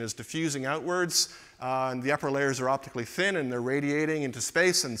radiation is diffusing outwards. And the upper layers are optically thin and they're radiating into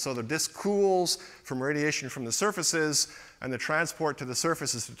space, and so the disk cools from radiation from the surfaces, and the transport to the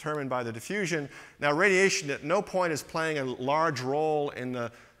surface is determined by the diffusion. Now, radiation at no point is playing a large role in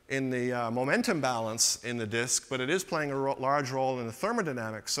the momentum balance in the disk, but it is playing a large role in the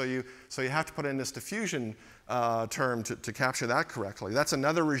thermodynamics. So you have to put in this diffusion term to capture that correctly. That's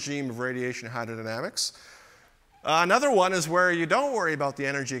another regime of radiation hydrodynamics. Another one is where you don't worry about the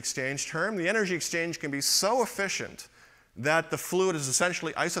energy exchange term. The energy exchange can be so efficient that the fluid is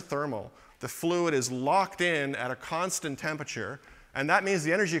essentially isothermal. The fluid is locked in at a constant temperature, and that means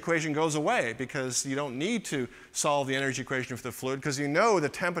the energy equation goes away because you don't need to solve the energy equation for the fluid because you know the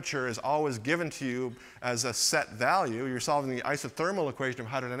temperature is always given to you as a set value. You're solving the isothermal equation of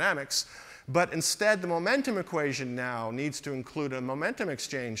hydrodynamics. But instead, the momentum equation now needs to include a momentum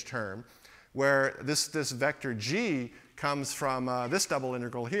exchange term where this vector g comes from this double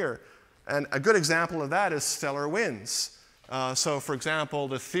integral here. And a good example of that is stellar winds. So for example,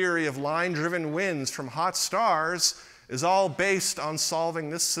 the theory of line-driven winds from hot stars is all based on solving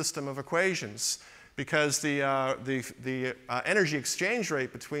this system of equations because the energy exchange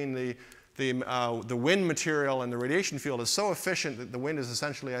rate between the wind material and the radiation field is so efficient that the wind is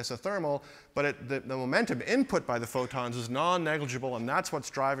essentially isothermal, but the momentum input by the photons is non-negligible, and that's what's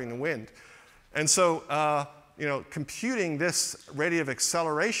driving the wind. And so computing this rate of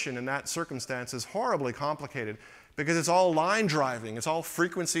acceleration in that circumstance is horribly complicated because it's all line driving. It's all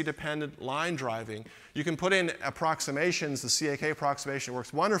frequency-dependent line driving. You can put in approximations. The CAK approximation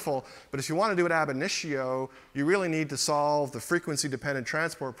works wonderful, but if you want to do it ab initio, you really need to solve the frequency-dependent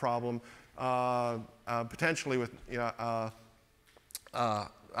transport problem potentially with, in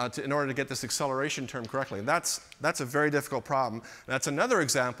order to get this acceleration term correctly. And that's a very difficult problem. That's another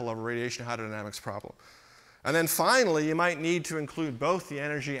example of a radiation hydrodynamics problem. And then finally, you might need to include both the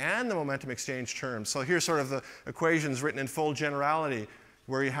energy and the momentum exchange terms. So here's sort of the equations written in full generality,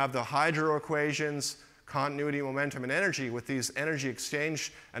 where you have the hydro equations, continuity, momentum, and energy with these energy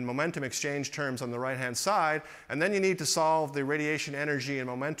exchange and momentum exchange terms on the right-hand side. And then you need to solve the radiation energy and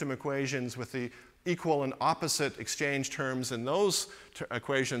momentum equations with the equal and opposite exchange terms in those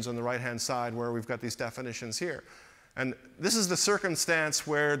equations on the right-hand side, where we've got these definitions here. And this is the circumstance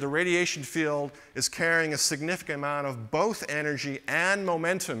where the radiation field is carrying a significant amount of both energy and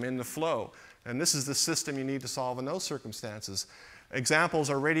momentum in the flow. And this is the system you need to solve in those circumstances. Examples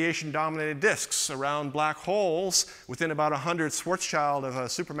are radiation-dominated disks around black holes. Within about 100 Schwarzschild of a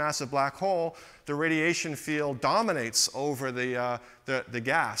supermassive black hole, the radiation field dominates over the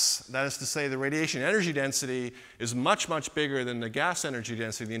gas. That is to say, the radiation energy density is much, much bigger than the gas energy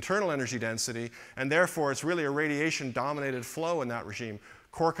density, the internal energy density, and therefore it's really a radiation-dominated flow in that regime.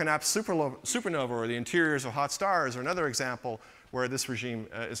 Core-collapse supernova, or the interiors of hot stars, are another example where this regime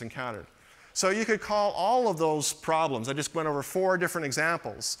is encountered. So you could call all of those problems, I just went over 4 different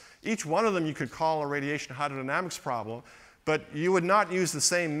examples. Each one of them you could call a radiation hydrodynamics problem, but you would not use the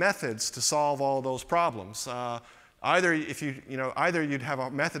same methods to solve all those problems. Either you'd have a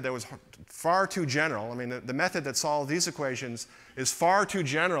method that was far too general. I mean, the method that solved these equations is far too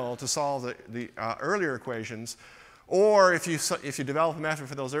general to solve the earlier equations. Or if you develop a method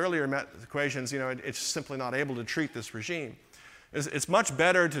for those earlier equations, it's simply not able to treat this regime. It's much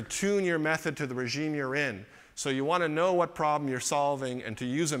better to tune your method to the regime you're in. So you want to know what problem you're solving and to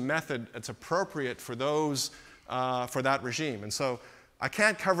use a method that's appropriate for for that regime. And so I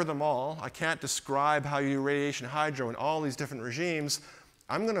can't cover them all. I can't describe how you do radiation hydro in all these different regimes.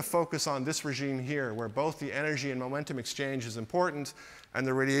 I'm going to focus on this regime here, where both the energy and momentum exchange is important, and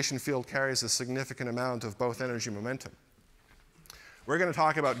the radiation field carries a significant amount of both energy and momentum. We're going to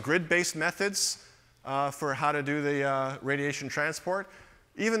talk about grid-based methods for how to do the radiation transport.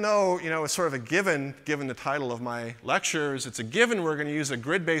 Even though it's sort of a given the title of my lectures, it's a given we're going to use a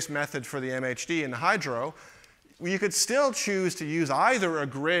grid-based method for the MHD and the hydro. You could still choose to use either a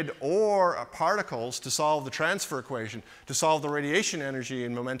grid or particles to solve the transfer equation, to solve the radiation energy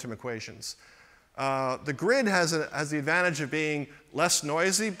and momentum equations. The grid has the advantage of being less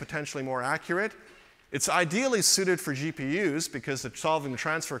noisy, potentially more accurate. It's ideally suited for GPUs because solving the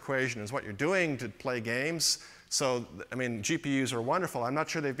transfer equation is what you're doing to play games. So, I mean, GPUs are wonderful. I'm not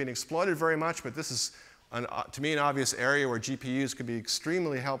sure they've been exploited very much, but this is, to me, an obvious area where GPUs could be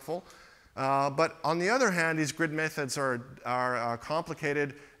extremely helpful. But on the other hand, these grid methods are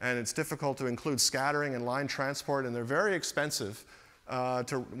complicated, and it's difficult to include scattering and line transport, and they're very expensive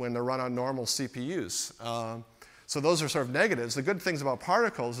when they're run on normal CPUs. So those are sort of negatives. The good things about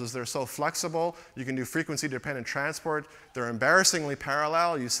particles is they're so flexible. You can do frequency-dependent transport. They're embarrassingly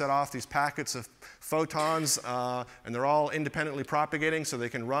parallel. You set off these packets of photons, and they're all independently propagating, so they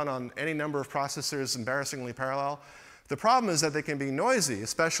can run on any number of processors embarrassingly parallel. The problem is that they can be noisy,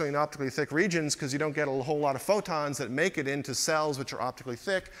 especially in optically thick regions, because you don't get a whole lot of photons that make it into cells which are optically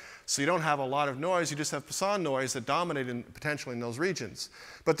thick. So you don't have a lot of noise. You just have Poisson noise that dominate potentially in those regions.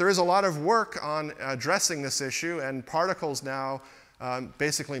 But there is a lot of work on addressing this issue, and particles now,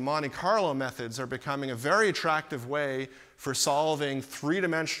 basically Monte Carlo methods, are becoming a very attractive way for solving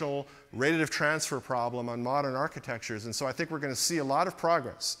three-dimensional radiative transfer problem on modern architectures. And so I think we're going to see a lot of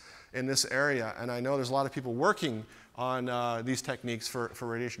progress in this area. And I know there's a lot of people working on these techniques for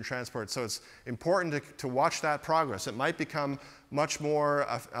radiation transport. So it's important to watch that progress. It might become much more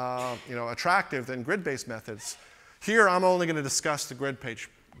attractive than grid-based methods. Here, I'm only going to discuss the grid-based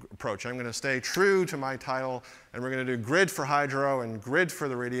approach. I'm going to stay true to my title, and we're going to do grid for hydro and grid for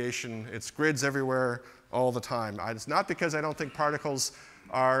the radiation. It's grids everywhere all the time. It's not because I don't think particles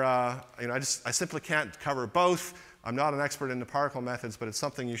are, I simply can't cover both. I'm not an expert in the particle methods, but it's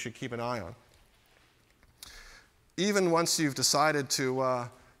something you should keep an eye on. Even once you've decided to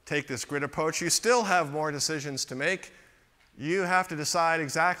take this grid approach, you still have more decisions to make. You have to decide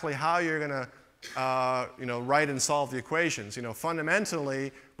exactly how you're going to write and solve the equations.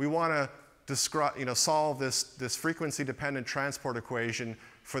 Fundamentally, we want to solve this frequency-dependent transport equation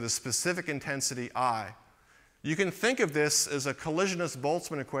for the specific intensity I. You can think of this as a collisionist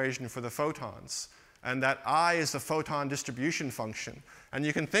Boltzmann equation for the photons. And that I is the photon distribution function. And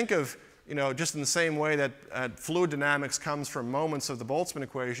you can think of, just in the same way that fluid dynamics comes from moments of the Boltzmann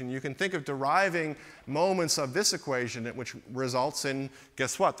equation, you can think of deriving moments of this equation, which results in,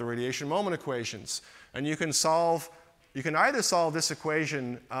 guess what, the radiation moment equations. And you can either solve this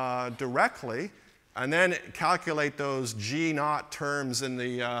equation directly, and then calculate those G naught terms in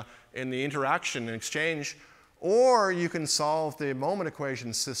the interaction and exchange, or you can solve the moment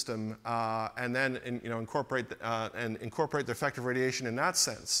equation system and then incorporate the effective radiation in that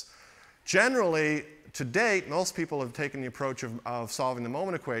sense. Generally, to date, most people have taken the approach of solving the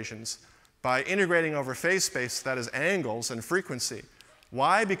moment equations by integrating over phase space, that is angles and frequency.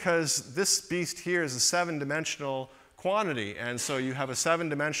 Why? Because this beast here is a 7-dimensional quantity, and so you have a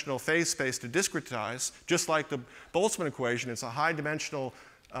 7-dimensional phase space to discretize, just like the Boltzmann equation. It's a high-dimensional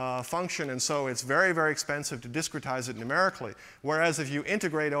function, and so it's very, very expensive to discretize it numerically. Whereas if you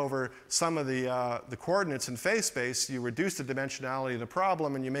integrate over some of the coordinates in phase space, you reduce the dimensionality of the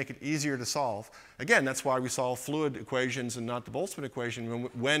problem and you make it easier to solve. Again, that's why we solve fluid equations and not the Boltzmann equation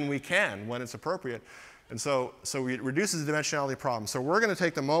when we can, when it's appropriate. And so it reduces the dimensionality problem. So we're going to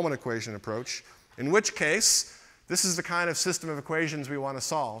take the moment equation approach, in which case this is the kind of system of equations we want to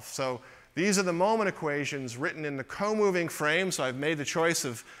solve. So these are the moment equations written in the co-moving frame. So I've made the choice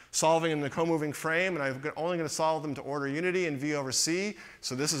of solving in the co-moving frame, and I'm only going to solve them to order unity in V over C.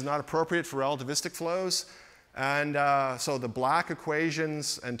 So this is not appropriate for relativistic flows. And so the black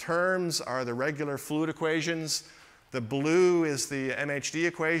equations and terms are the regular fluid equations. The blue is the MHD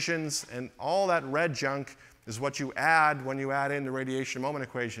equations, and all that red junk is what you add when you add in the radiation moment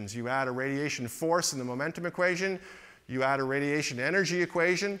equations. You add a radiation force in the momentum equation. You add a radiation energy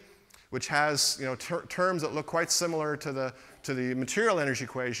equation, which has terms that look quite similar to the material energy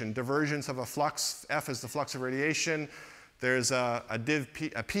equation. Divergence of a flux, F is the flux of radiation. There's a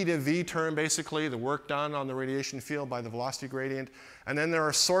P div V term, basically, the work done on the radiation field by the velocity gradient. And then there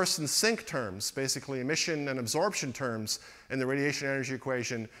are source and sink terms, basically emission and absorption terms in the radiation energy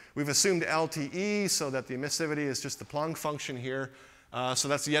equation. We've assumed LTE so that the emissivity is just the Planck function here. So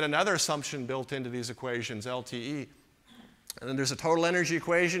that's yet another assumption built into these equations, LTE. And then there's a total energy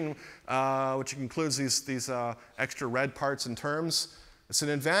equation, which includes these extra red parts and terms. It's an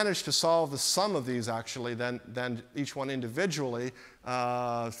advantage to solve the sum of these, actually, than each one individually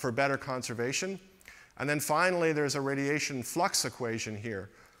for better conservation. And then finally, there's a radiation flux equation here,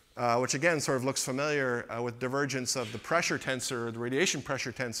 which again sort of looks familiar with divergence of the pressure tensor, the radiation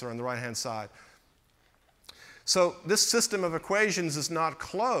pressure tensor on the right-hand side. So this system of equations is not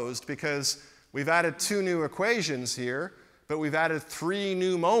closed because we've added 2 new equations here, but we've added 3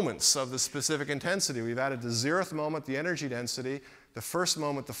 new moments of the specific intensity. We've added the 0th moment, the energy density, the first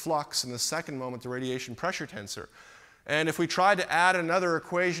moment, the flux, and the second moment, the radiation pressure tensor. And if we tried to add another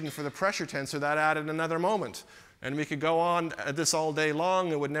equation for the pressure tensor, that added another moment. And we could go on at this all day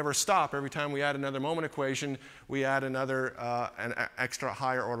long. It would never stop. Every time we add another moment equation, we add another an extra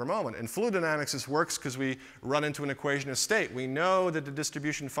higher order moment. In fluid dynamics, this works because we run into an equation of state. We know that the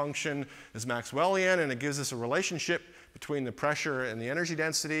distribution function is Maxwellian, and it gives us a relationship between the pressure and the energy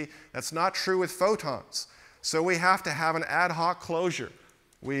density. That's not true with photons. So we have to have an ad hoc closure.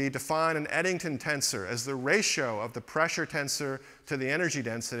 We define an Eddington tensor as the ratio of the pressure tensor to the energy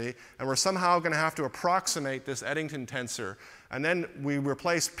density, and we're somehow going to have to approximate this Eddington tensor. And then we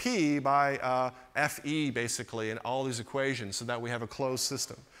replace P by Fe, basically, in all these equations so that we have a closed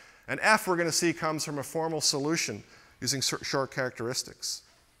system. And F, we're going to see, comes from a formal solution using short characteristics.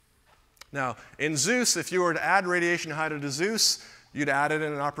 Now, in Zeus, if you were to add radiation hydro to Zeus, you'd add it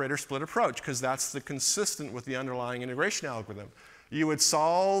in an operator split approach, because that's consistent with the underlying integration algorithm. You would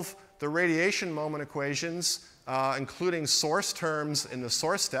solve the radiation moment equations, including source terms in the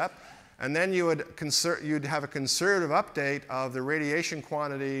source step, and then you'd have a conservative update of the radiation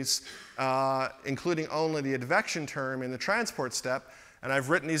quantities, including only the advection term in the transport step. And I've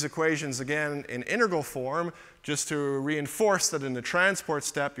written these equations again in integral form just to reinforce that in the transport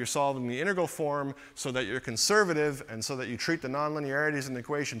step you're solving the integral form so that you're conservative and so that you treat the nonlinearities in the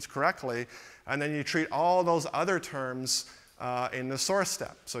equations correctly, and then you treat all those other terms in the source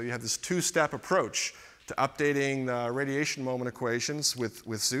step. So you have this 2-step approach to updating the radiation moment equations with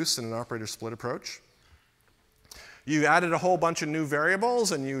Zeus in an operator split approach. You added a whole bunch of new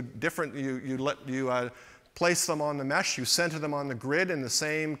variables, and you place them on the mesh. You center them on the grid in the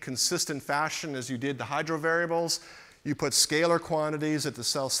same consistent fashion as you did the hydro variables. You put scalar quantities at the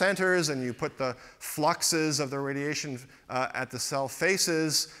cell centers, and you put the fluxes of the radiation at the cell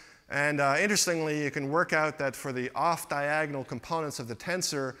faces. And interestingly, you can work out that for the off-diagonal components of the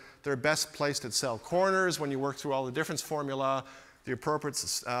tensor, they're best placed at cell corners when you work through all the difference formula. The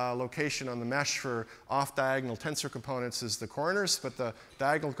appropriate location on the mesh for off-diagonal tensor components is the corners, but the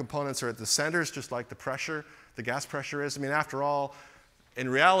diagonal components are at the centers, just like the pressure, the gas pressure is. I mean, after all, in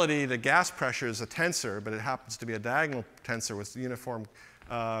reality, the gas pressure is a tensor, but it happens to be a diagonal tensor with uniform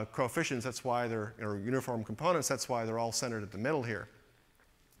coefficients. That's why they're, or uniform components. That's why they're all centered at the middle here.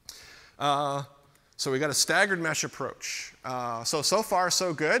 So we got a staggered mesh approach. So far,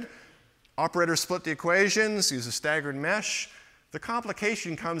 so good. Operators split the equations, use a staggered mesh. The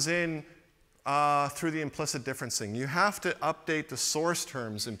complication comes in through the implicit differencing. You have to update the source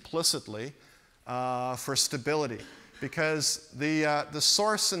terms implicitly for stability, because the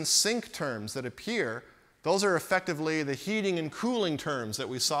source and sink terms that appear, those are effectively the heating and cooling terms that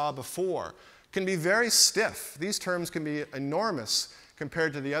we saw before, can be very stiff. These terms can be enormous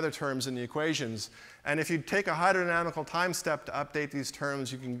compared to the other terms in the equations. And if you take a hydrodynamical time step to update these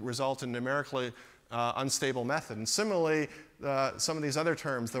terms, you can result in numerically unstable method. And similarly, some of these other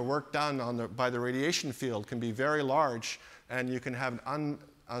terms, the work done by the radiation field can be very large, and you can have an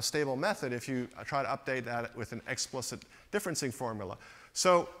unstable method if you try to update that with an explicit differencing formula.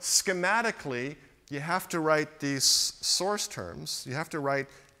 So schematically, you have to write these source terms. You have to write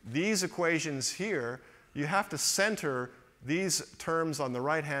these equations here. You have to center these terms on the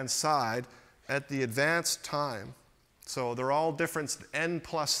right-hand side at the advanced time. So they're all difference n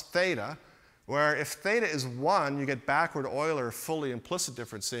plus theta, where if theta is 1, you get backward Euler fully implicit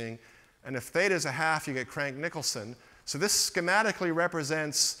differencing, and if theta is a half, you get Crank-Nicholson. So this schematically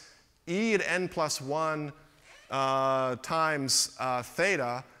represents e at n plus 1 times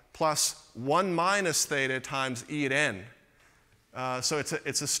theta plus 1 minus theta times e at n. So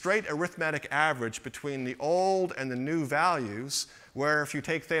it's a straight arithmetic average between the old and the new values, where if you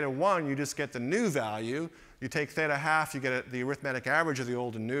take theta 1, you just get the new value. You take theta half, you get the arithmetic average of the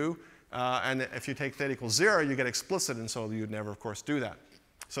old and new. And if you take theta equals 0, you get explicit, and so you'd never, of course, do that.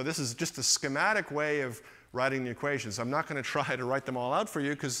 So this is just a schematic way of writing the equations. I'm not going to try to write them all out for you,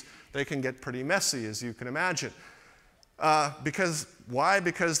 because they can get pretty messy, as you can imagine. Why?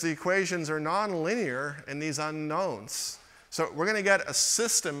 Because the equations are nonlinear in these unknowns. So we're going to get a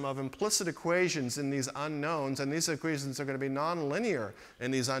system of implicit equations in these unknowns, and these equations are going to be nonlinear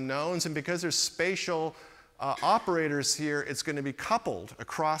in these unknowns. And because there's spatial operators here, it's going to be coupled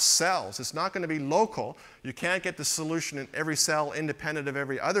across cells. It's not going to be local. You can't get the solution in every cell independent of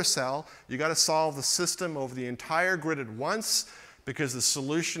every other cell. You've got to solve the system over the entire grid at once, because the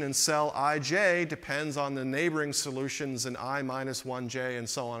solution in cell ij depends on the neighboring solutions in I minus 1j, and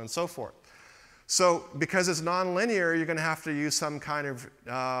so on and so forth. So because it's nonlinear, you're going to have to use some kind of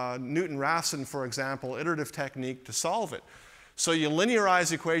Newton-Raphson, for example, iterative technique to solve it. So you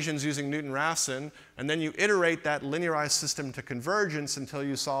linearize equations using Newton-Raphson, and then you iterate that linearized system to convergence until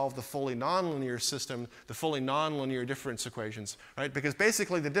you solve the fully nonlinear system, the fully nonlinear difference equations, right? Because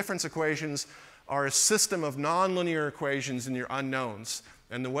basically the difference equations are a system of nonlinear equations in your unknowns.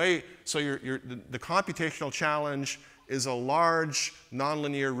 And the way, so the computational challenge is a large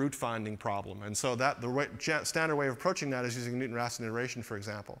nonlinear root finding problem. And so the standard way of approaching that is using Newton-Raphson iteration, for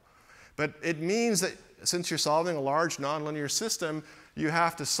example. But it means that since you're solving a large nonlinear system, you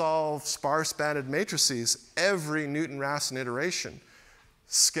have to solve sparse banded matrices every Newton-Raphson iteration.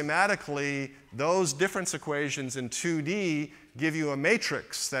 Schematically, those difference equations in 2D give you a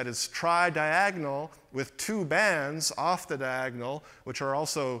matrix that is tridiagonal with 2 bands off the diagonal, which are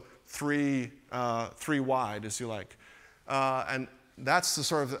also three wide, as you like. And that's the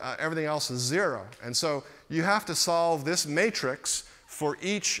sort of, everything else is 0. And so you have to solve this matrix for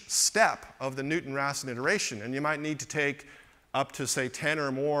each step of the Newton-Raphson iteration. And you might need to take up to, say, 10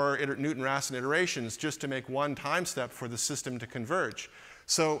 or more Newton-Raphson iterations just to make one time step for the system to converge.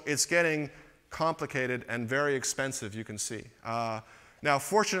 So it's getting complicated and very expensive, you can see. Now,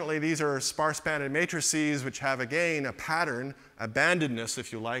 fortunately, these are sparse-banded matrices, which have, again, a pattern, a bandedness,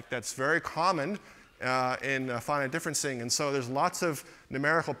 if you like, that's very common in finite differencing. And so there's lots of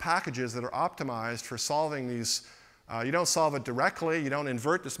numerical packages that are optimized for solving these. You don't solve it directly. You don't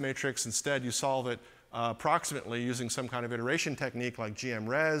invert this matrix. Instead, you solve it approximately using some kind of iteration technique like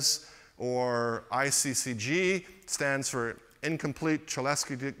GMRes or ICCG. Stands for incomplete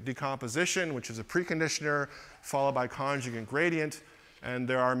Cholesky decomposition, which is a preconditioner followed by conjugate gradient. And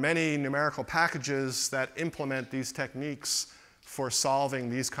there are many numerical packages that implement these techniques for solving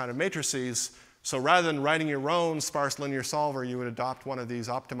these kind of matrices. So rather than writing your own sparse linear solver, you would adopt one of these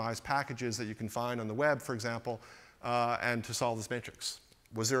optimized packages that you can find on the web, for example, and to solve this matrix.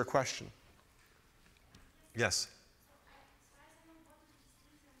 Was there a question? Yes?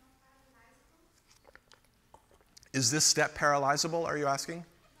 Is this step parallelizable, are you asking?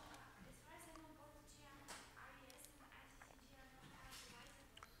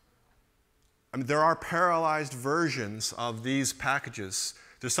 I mean, there are parallelized versions of these packages.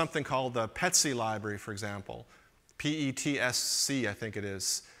 There's something called the PETSC library, for example, PETSC, I think it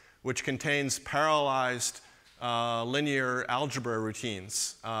is, which contains parallelized linear algebra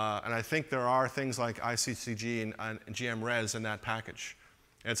routines. And I think there are things like ICCG and GMRes in that package.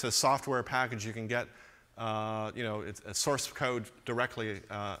 It's a software package you can get, it's a source code directly.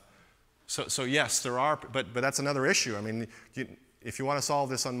 So yes, there are, but that's another issue. I mean, if you want to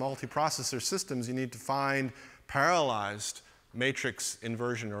solve this on multiprocessor systems, you need to find parallelized matrix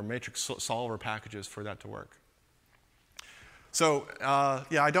inversion or matrix solver packages for that to work. So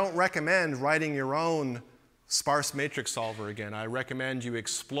yeah, I don't recommend writing your own sparse matrix solver again. I recommend you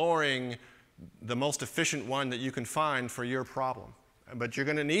exploring the most efficient one that you can find for your problem. But you're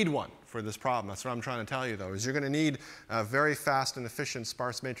going to need one for this problem. That's what I'm trying to tell you, though, is you're going to need a very fast and efficient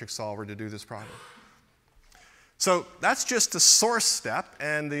sparse matrix solver to do this problem. So that's just the source step,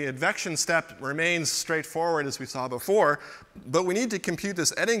 and the advection step remains straightforward as we saw before, but we need to compute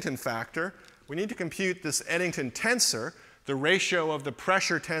this Eddington factor. We need to compute this Eddington tensor, the ratio of the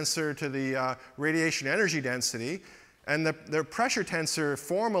pressure tensor to the radiation energy density. And the pressure tensor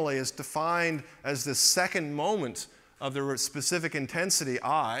formally is defined as the second moment of the specific intensity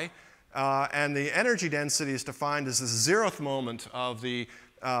I, and the energy density is defined as the 0th moment of the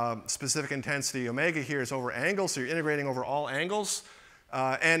specific intensity. Omega here is over angles, so you're integrating over all angles.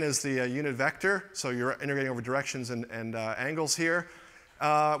 N is the unit vector, so you're integrating over directions and angles here.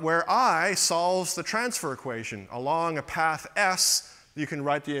 Where I solves the transfer equation. Along a path S, you can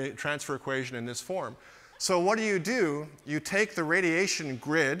write the transfer equation in this form. So what do? You take the radiation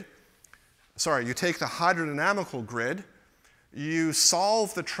grid, you take the hydrodynamical grid, you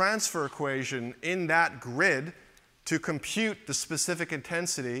solve the transfer equation in that grid to compute the specific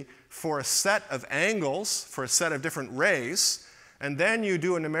intensity for a set of angles, for a set of different rays, and then you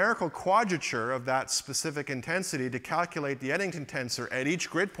do a numerical quadrature of that specific intensity to calculate the Eddington tensor at each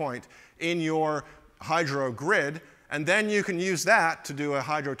grid point in your hydro grid, and then you can use that to do a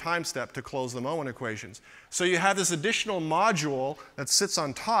hydro time step to close the moment equations. So you have this additional module that sits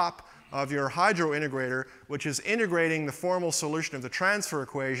on top of your hydro integrator, which is integrating the formal solution of the transfer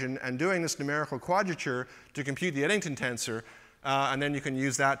equation and doing this numerical quadrature to compute the Eddington tensor, and then you can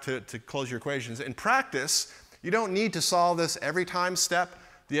use that to close your equations. In practice, you don't need to solve this every time step.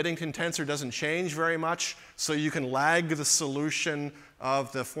 The Eddington tensor doesn't change very much, so you can lag the solution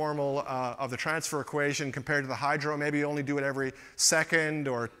of the formal of the transfer equation compared to the hydro. Maybe you only do it every second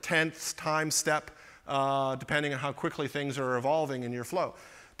or 10th time step, depending on how quickly things are evolving in your flow.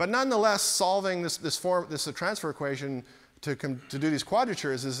 But nonetheless, solving this transfer equation to do these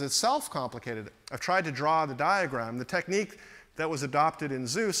quadratures is itself complicated. I've tried to draw the diagram. The technique that was adopted in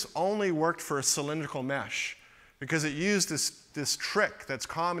Zeus only worked for a cylindrical mesh because it used this trick that's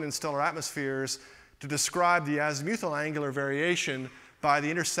common in stellar atmospheres to describe the azimuthal angular variation by the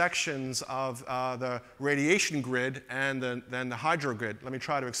intersections of the radiation grid and then the hydro grid. Let me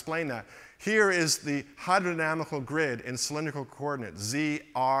try to explain that. Here is the hydrodynamical grid in cylindrical coordinates, z,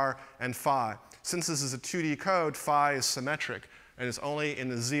 r, and phi. Since this is a 2D code, phi is symmetric, and it's only in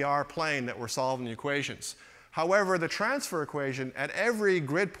the zr plane that we're solving the equations. However, the transfer equation at every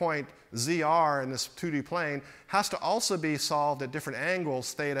grid point zr in this 2D plane has to also be solved at different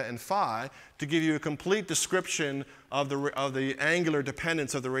angles, theta and phi, to give you a complete description of the angular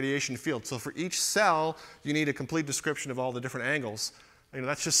dependence of the radiation field. So for each cell, you need a complete description of all the different angles.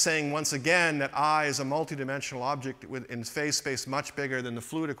 That's just saying once again that I is a multidimensional object in phase space much bigger than the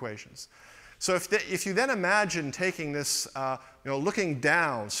fluid equations. So if you then imagine taking this, looking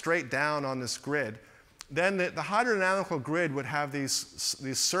down, straight down on this grid, then the hydrodynamical grid would have these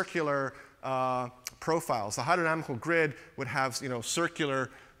circular profiles. The hydrodynamical grid would have circular,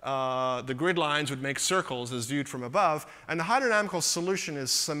 the grid lines would make circles as viewed from above, and the hydrodynamical solution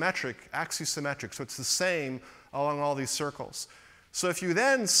is symmetric, axisymmetric, so it's the same along all these circles. So if you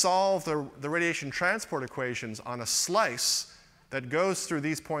then solve the radiation transport equations on a slice that goes through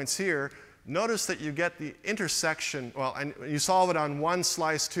these points here, notice that you get the intersection, and you solve it on one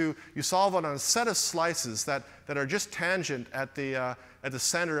slice too. You solve it on a set of slices that are just tangent at the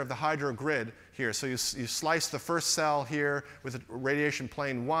center of the hydro grid here. So you slice the first cell here with radiation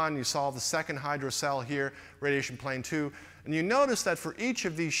plane 1. You solve the second hydro cell here, radiation plane 2. And you notice that for each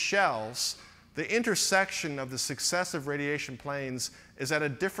of these shells, the intersection of the successive radiation planes is at a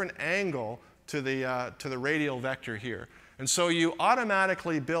different angle to the radial vector here. And so you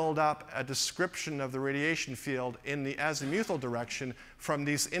automatically build up a description of the radiation field in the azimuthal direction from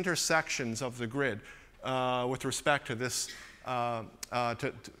these intersections of the grid with respect to this,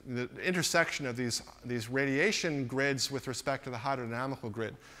 the intersection of these radiation grids with respect to the hydrodynamical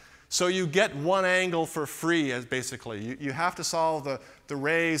grid. So you get one angle for free, basically. You have to solve the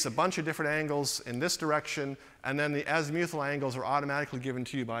rays, a bunch of different angles in this direction, and then the azimuthal angles are automatically given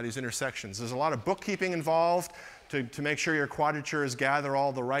to you by these intersections. There's a lot of bookkeeping involved to make sure your quadratures gather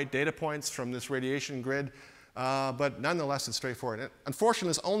all the right data points from this radiation grid, but nonetheless, it's straightforward. Unfortunately,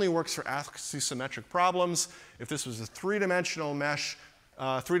 this only works for axisymmetric problems. If this was a three-dimensional mesh,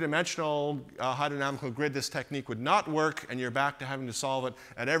 three-dimensional hydrodynamical grid, this technique would not work, and you're back to having to solve it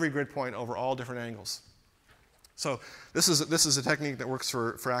at every grid point over all different angles. So this is a technique that works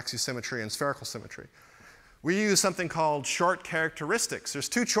for axisymmetry and spherical symmetry. We use something called short characteristics. There's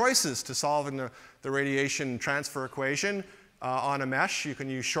two choices to solving the radiation transfer equation on a mesh. You can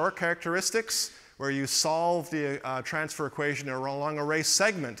use short characteristics, where you solve the transfer equation along a ray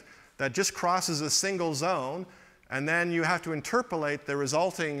segment that just crosses a single zone, and then you have to interpolate the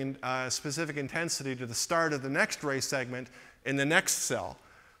resulting specific intensity to the start of the next ray segment in the next cell.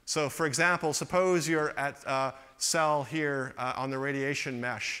 So for example, suppose you're at a cell here on the radiation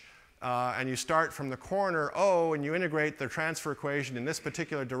mesh, and you start from the corner O and you integrate the transfer equation in this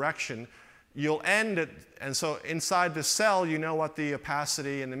particular direction. You'll end it, and so inside the cell you know what the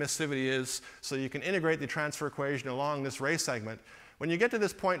opacity and the emissivity is, so you can integrate the transfer equation along this ray segment. When you get to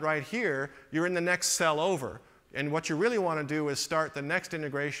this point right here, you're in the next cell over. And what you really want to do is start the next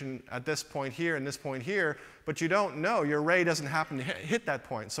integration at this point here and this point here, but you don't know. Your ray doesn't happen to hit that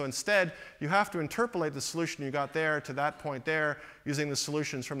point. So instead, you have to interpolate the solution you got there to that point there using the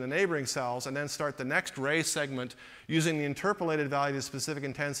solutions from the neighboring cells, and then start the next ray segment using the interpolated value of the specific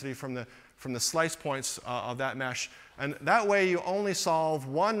intensity from the slice points of that mesh. And that way, you only solve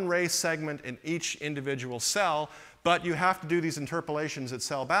one ray segment in each individual cell, but you have to do these interpolations at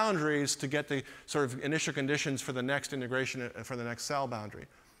cell boundaries to get the sort of initial conditions for the next integration for the next cell boundary.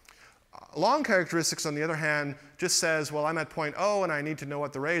 Long characteristics, on the other hand, just says, well, I'm at point O and I need to know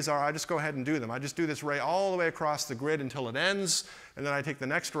what the rays are. I just go ahead and do them. I just do this ray all the way across the grid until it ends, and then I take the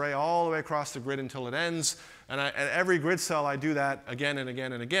next ray all the way across the grid until it ends. And at every grid cell, I do that again and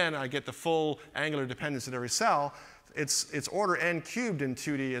again and again. I get the full angular dependence at every cell. It's order n cubed in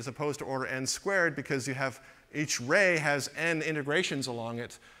 2D as opposed to order n squared, because you have each ray has n integrations along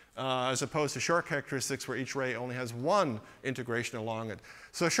it, as opposed to short characteristics where each ray only has one integration along it.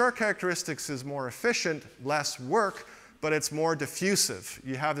 So short characteristics is more efficient, less work, but it's more diffusive.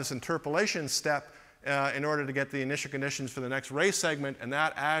 You have this interpolation step in order to get the initial conditions for the next ray segment, and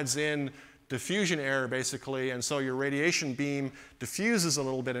that adds in diffusion error basically, and so your radiation beam diffuses a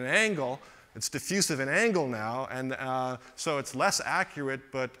little bit in angle. It's diffusive in angle now, and so it's less accurate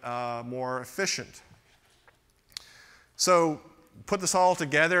but more efficient. So put this all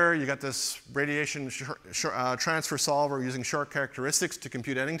together, you got this radiation transfer solver using short characteristics to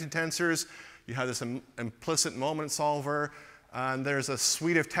compute Eddington tensors. You have this implicit moment solver. And there's a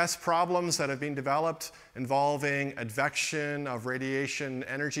suite of test problems that have been developed involving advection of radiation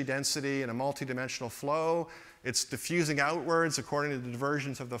energy density in a multidimensional flow. It's diffusing outwards according to the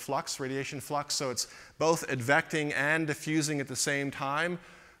divergence of the flux, radiation flux. So it's both advecting and diffusing at the same time.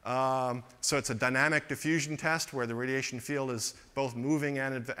 So it's a dynamic diffusion test where the radiation field is both moving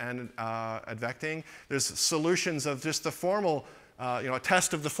and advecting. There's solutions of just the formal, a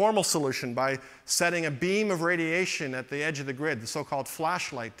test of the formal solution by setting a beam of radiation at the edge of the grid, the so-called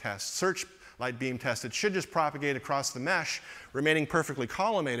flashlight test, searchlight beam test. It should just propagate across the mesh, remaining perfectly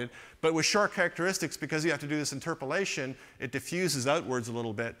collimated. But with short characteristics, because you have to do this interpolation, it diffuses outwards a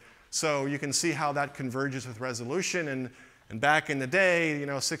little bit. So you can see how that converges with resolution. And back in the day,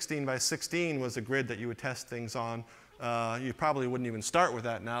 16 by 16 was a grid that you would test things on. You probably wouldn't even start with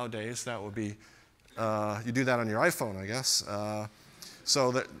that nowadays. That would be, you do that on your iPhone, I guess.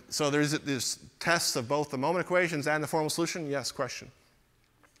 So there's tests of both the moment equations and the formal solution. Yes, question?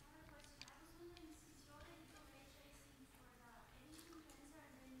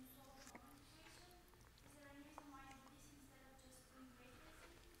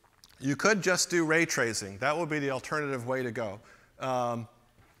 You could just do ray tracing. That would be the alternative way to go. But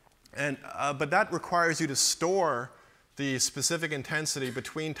that requires you to store the specific intensity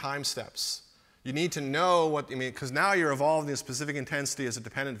between time steps. You need to know what, because now you're evolving the specific intensity as a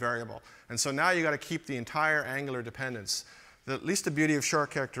dependent variable. And so now you've got to keep the entire angular dependence. At least the beauty of short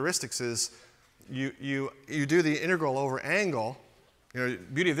characteristics is you do the integral over angle. The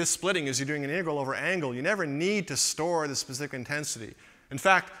beauty of this splitting is you're doing an integral over angle. You never need to store the specific intensity. In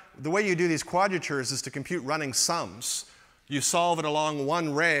fact, the way you do these quadratures is to compute running sums. You solve it along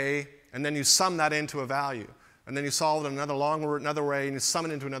one ray, and then you sum that into a value. And then you solve it another way, and you sum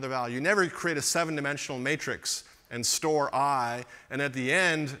it into another value. You never create a 7-dimensional matrix and store I, and at the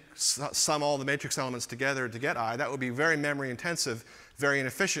end sum all the matrix elements together to get I. That would be very memory intensive, very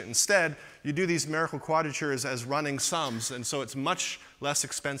inefficient. Instead, you do these numerical quadratures as running sums, and so it's much less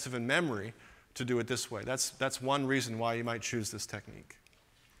expensive in memory to do it this way. That's one reason why you might choose this technique.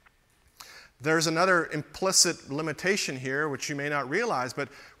 There's another implicit limitation here, which you may not realize, but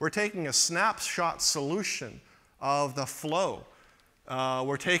we're taking a snapshot solution of the flow.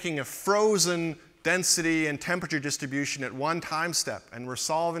 We're taking a frozen density and temperature distribution at one time step, and we're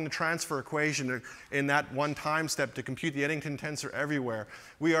solving the transfer equation in that one time step to compute the Eddington tensor everywhere.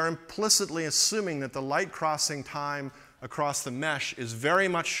 We are implicitly assuming that the light crossing time across the mesh is very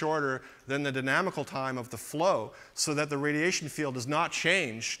much shorter than the dynamical time of the flow, so that the radiation field does not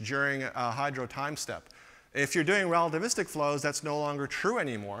change during a hydro time step. If you're doing relativistic flows, that's no longer true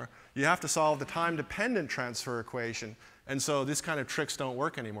anymore. You have to solve the time-dependent transfer equation, and so these kind of tricks don't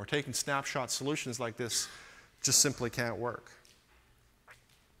work anymore. Taking snapshot solutions like this just simply can't work.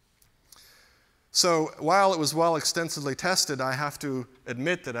 So while it was well extensively tested, I have to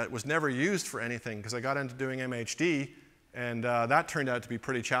admit that it was never used for anything, because I got into doing MHD, and that turned out to be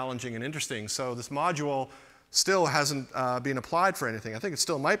pretty challenging and interesting. So this module still hasn't been applied for anything. I think it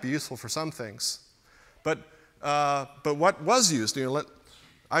still might be useful for some things. But what was used?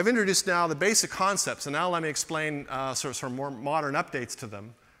 I've introduced now the basic concepts, and now let me explain sort of more modern updates to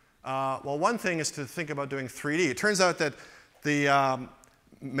them. Well, one thing is to think about doing 3D. It turns out that the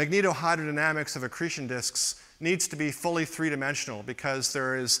magnetohydrodynamics of accretion disks needs to be fully three-dimensional, because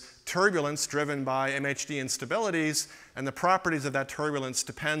there is turbulence driven by MHD instabilities, and the properties of that turbulence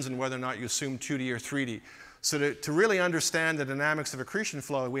depends on whether or not you assume 2D or 3D. So to really understand the dynamics of accretion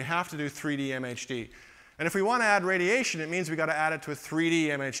flow, we have to do 3D MHD. And if we want to add radiation, it means we've got to add it to a 3D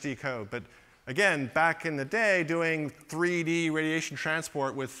MHD code. But again, back in the day, doing 3D radiation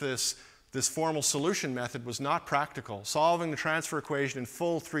transport with this formal solution method was not practical. Solving the transfer equation in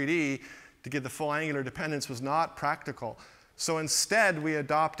full 3D to get the full angular dependence was not practical. So instead, we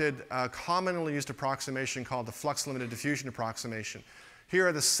adopted a commonly used approximation called the flux-limited diffusion approximation. Here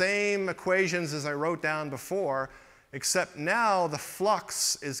are the same equations as I wrote down before, except now the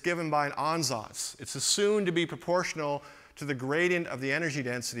flux is given by an ansatz. It's assumed to be proportional to the gradient of the energy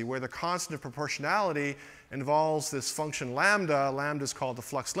density, where the constant of proportionality involves this function lambda. Lambda is called the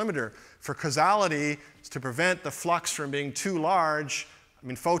flux limiter. For causality, to prevent the flux from being too large, I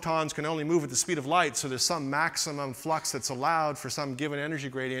mean, photons can only move at the speed of light, so there's some maximum flux that's allowed for some given energy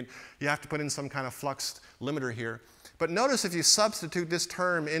gradient. You have to put in some kind of flux limiter here. But notice if you substitute this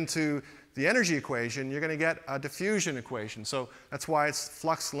term into the energy equation, you're going to get a diffusion equation. So that's why it's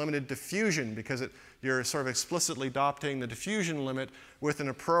flux-limited diffusion, because you're sort of explicitly adopting the diffusion limit with an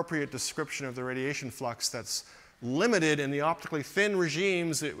appropriate description of the radiation flux that's limited. In the optically thin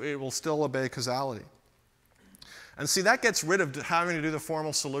regimes, it will still obey causality. And see, that gets rid of having to do the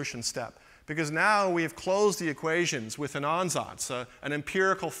formal solution step, because now we have closed the equations with an ansatz, an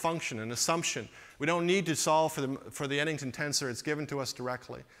empirical function, an assumption. We don't need to solve for the Eddington tensor. It's given to us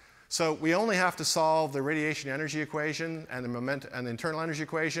directly. So we only have to solve the radiation energy equation and the internal energy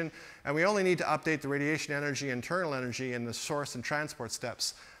equation, and we only need to update the radiation energy and internal energy in the source and transport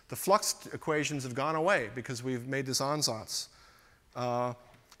steps. The flux equations have gone away because we've made this ansatz.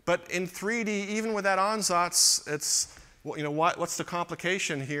 But in 3D, even with that ansatz, what's the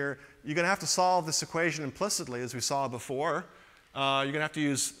complication here? You're going to have to solve this equation implicitly, as we saw before. You're going to have to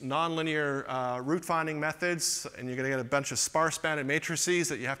use nonlinear root-finding methods, and you're going to get a bunch of sparse-banded matrices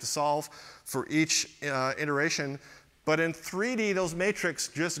that you have to solve for each iteration. But in 3D, those matrices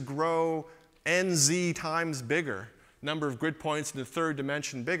just grow nz times bigger, number of grid points in the third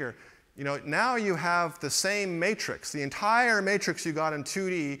dimension bigger. Now you have the same matrix. The entire matrix you got in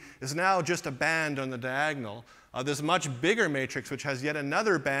 2D is now just a band on the diagonal. There's a much bigger matrix which has yet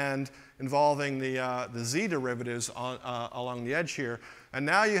another band involving the z derivatives along the edge here. And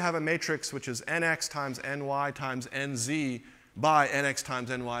now you have a matrix which is nx times ny times nz by nx times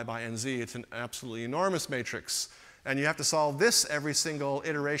ny by nz. It's an absolutely enormous matrix. And you have to solve this every single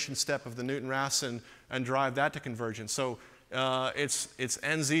iteration step of the Newton-Raphson and drive that to convergence. So it's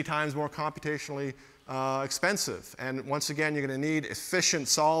nz times more computationally expensive. And once again, you're going to need efficient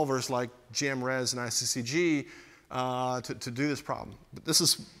solvers like GMRes and ICCG to do this problem. But this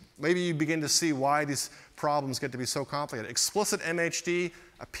is, maybe you begin to see why these problems get to be so complicated. Explicit MHD,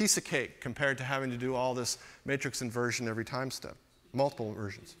 a piece of cake compared to having to do all this matrix inversion every time step, multiple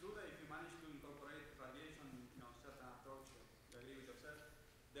inversions.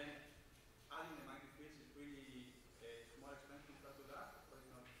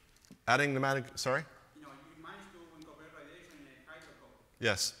 Adding the sorry? You managed to incorporate radiation in a hydro code.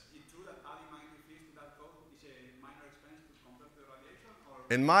 Yes. It's true that adding magnetic fields to that code is a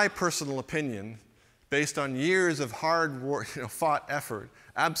in my personal opinion, based on years of hard work, fought effort,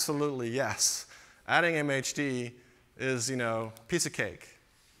 absolutely yes. Adding MHD is, piece of cake.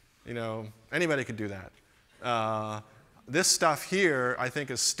 Anybody could do that. This stuff here, I think,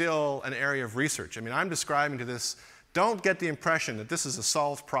 is still an area of research. I mean, I'm describing to this, don't get the impression that this is a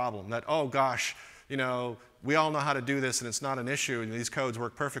solved problem, that, oh gosh, we all know how to do this and it's not an issue and these codes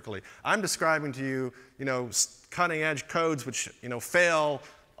work perfectly. I'm describing to you, cutting edge codes which, fail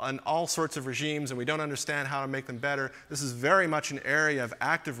on all sorts of regimes and we don't understand how to make them better. This is very much an area of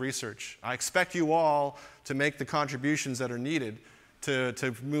active research. I expect you all to make the contributions that are needed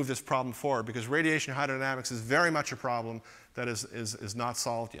to move this problem forward, because radiation hydrodynamics is very much a problem that is not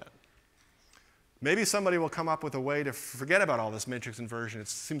solved yet. Maybe somebody will come up with a way to forget about all this matrix inversion. It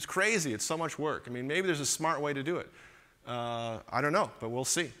seems crazy. It's so much work. I mean, maybe there's a smart way to do it. I don't know, but we'll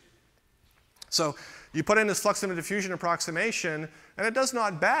see. So you put in this flux limit diffusion approximation, and it does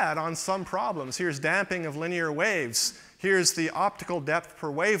not bad on some problems. Here's damping of linear waves. Here's the optical depth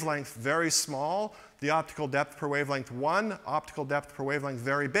per wavelength, very small. The optical depth per wavelength 1, optical depth per wavelength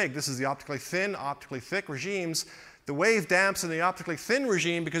very big. This is the optically thin, optically thick regimes. The wave damps in the optically thin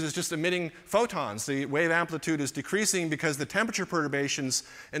regime because it's just emitting photons. The wave amplitude is decreasing because the temperature perturbations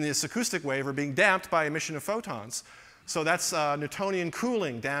in this acoustic wave are being damped by emission of photons. So that's Newtonian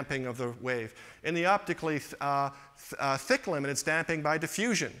cooling damping of the wave. In the optically thick limit, it's damping by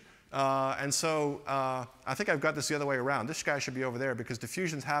diffusion. And so I think I've got this the other way around. This guy should be over there because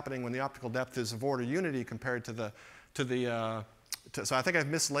diffusion is happening when the optical depth is of order unity compared to the, so I think I've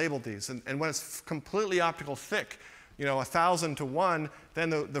mislabeled these. And when it's completely optical thick, 1,000 to 1, then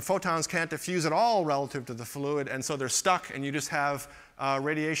the photons can't diffuse at all relative to the fluid, and so they're stuck, and you just have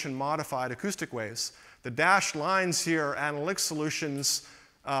radiation-modified acoustic waves. The dashed lines here are analytic solutions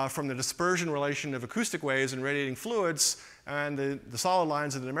from the dispersion relation of acoustic waves and radiating fluids, and the solid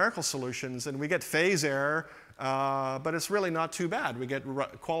lines are the numerical solutions, and we get phase error, but it's really not too bad. We get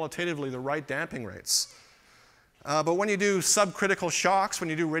qualitatively the right damping rates. But when you do subcritical shocks,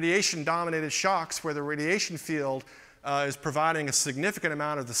 when you do radiation-dominated shocks where the radiation field is providing a significant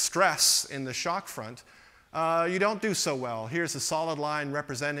amount of the stress in the shock front, you don't do so well. Here's a solid line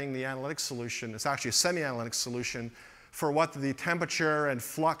representing the analytic solution. It's actually a semi-analytic solution for what the temperature and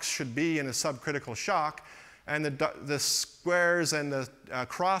flux should be in a subcritical shock. And the squares and the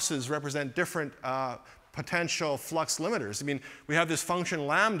crosses represent different potential flux limiters. I mean, we have this function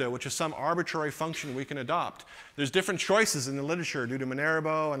lambda, which is some arbitrary function we can adopt. There's different choices in the literature due to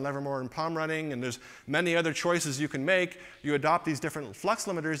Minerbo and Livermore and Pomrunning, and there's many other choices you can make. You adopt these different flux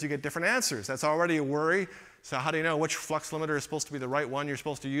limiters, you get different answers. That's already a worry. So how do you know which flux limiter is supposed to be the right one you're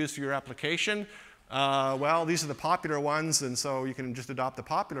supposed to use for your application? Well, these are the popular ones, and so you can just adopt the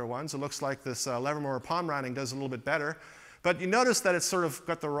popular ones. It looks like this Livermore or Pomrunning does a little bit better. But you notice that it's sort of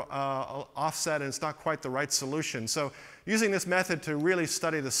got the offset and it's not quite the right solution. So using this method to really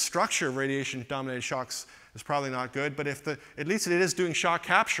study the structure of radiation-dominated shocks is probably not good. But if at least it is doing shock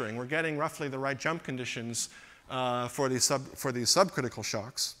capturing, we're getting roughly the right jump conditions for these subcritical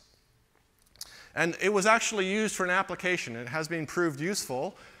shocks. And it was actually used for an application. It has been proved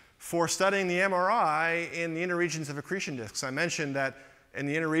useful for studying the MRI in the inner regions of accretion disks. I mentioned that in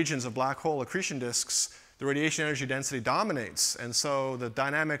the inner regions of black hole accretion disks, the radiation energy density dominates, and so the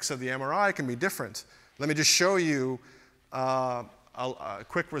dynamics of the MRI can be different. Let me just show you a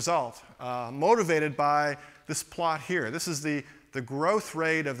quick result, motivated by this plot here. This is the growth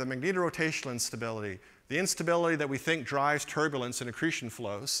rate of the magnetorotational instability, the instability that we think drives turbulence in accretion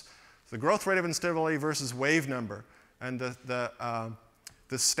flows. The growth rate of instability versus wave number. And the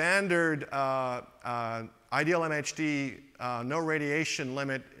standard ideal MHD no radiation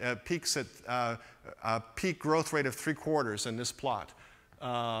limit peaks at peak growth rate of 3/4 in this plot,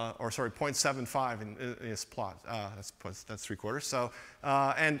 or sorry, 0.75 in this plot. That's 3/4. So,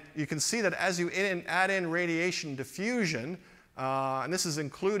 and you can see that as you add in radiation diffusion, and this is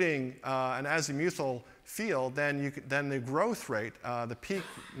including an azimuthal field, then the growth rate, the peak,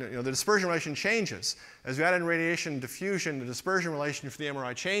 the dispersion relation changes. As you add in radiation diffusion, the dispersion relation for the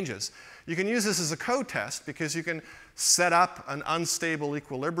MRI changes. You can use this as a code test because you can set up an unstable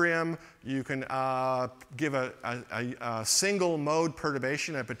equilibrium. You can give a single mode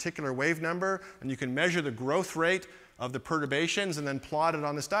perturbation at a particular wave number, and you can measure the growth rate of the perturbations and then plot it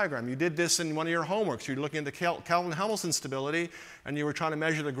on this diagram. You did this in one of your homeworks. You were looking at the Kelvin-Helmholtz instability, and you were trying to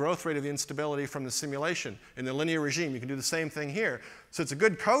measure the growth rate of the instability from the simulation in the linear regime. You can do the same thing here. So it's a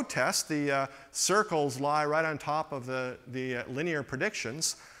good code test. The circles lie right on top of the linear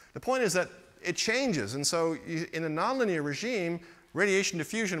predictions. The point is that it changes, and so in a nonlinear regime, radiation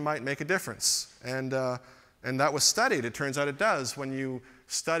diffusion might make a difference. And that was studied. It turns out it does when you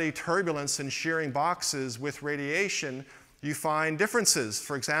study turbulence in shearing boxes with radiation, you find differences.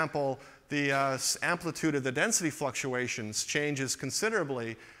 For example, the amplitude of the density fluctuations changes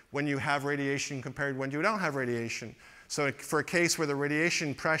considerably when you have radiation compared to when you don't have radiation. So for a case where the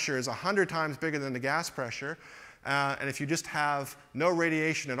radiation pressure is 100 times bigger than the gas pressure, and if you just have no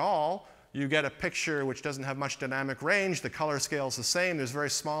radiation at all, you get a picture which doesn't have much dynamic range. The color scale is the same. There's very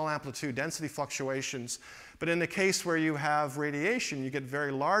small amplitude density fluctuations. But in the case where you have radiation, you get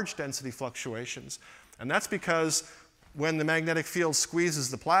very large density fluctuations. And that's because when the magnetic field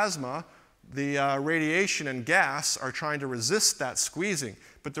squeezes the plasma, the radiation and gas are trying to resist that squeezing.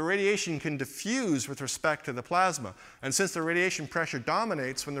 But the radiation can diffuse with respect to the plasma. And since the radiation pressure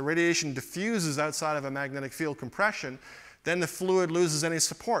dominates, when the radiation diffuses outside of a magnetic field compression, then the fluid loses any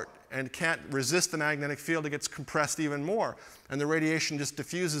support and can't resist the magnetic field. It gets compressed even more. And the radiation just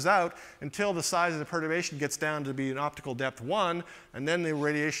diffuses out until the size of the perturbation gets down to be an optical depth 1, and then the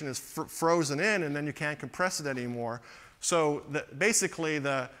radiation is frozen in, and then you can't compress it anymore. So basically,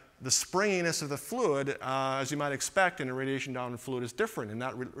 the springiness of the fluid, as you might expect in a radiation-dominant fluid, is different, and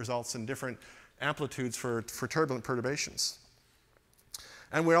that results in different amplitudes for turbulent perturbations.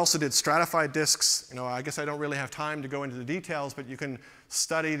 And we also did stratified disks. I guess I don't really have time to go into the details, but you can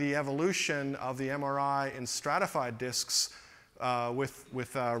study the evolution of the MRI in stratified disks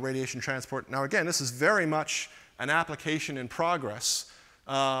with radiation transport. Now again, this is very much an application in progress.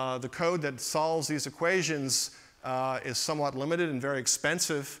 The code that solves these equations is somewhat limited and very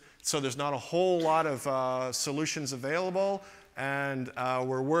expensive, so there's not a whole lot of solutions available. And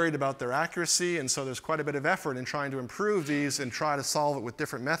we're worried about their accuracy, and so there's quite a bit of effort in trying to improve these and try to solve it with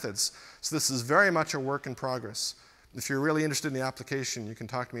different methods. So this is very much a work in progress. If you're really interested in the application, you can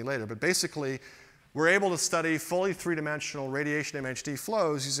talk to me later. But basically, we're able to study fully three-dimensional radiation MHD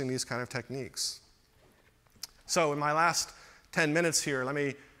flows using these kind of techniques. So in my last 10 minutes here, let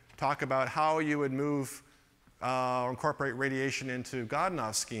me talk about how you would move or incorporate radiation into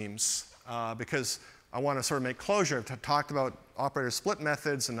Godunov schemes, because I want to sort of make closure. I've talked about operator split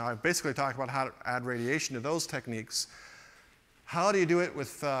methods, and I've basically talked about how to add radiation to those techniques. How do you do it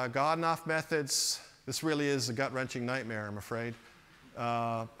with Godunov methods? This really is a gut-wrenching nightmare, I'm afraid.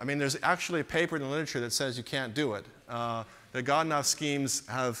 I mean, there's actually a paper in the literature that says you can't do it. The Godunov schemes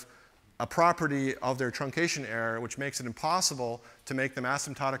have a property of their truncation error, which makes it impossible to make them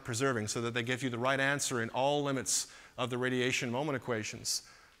asymptotic preserving so that they give you the right answer in all limits of the radiation moment equations.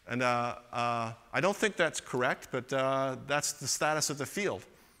 And I don't think that's correct, but that's the status of the field.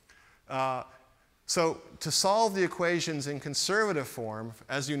 So to solve the equations in conservative form,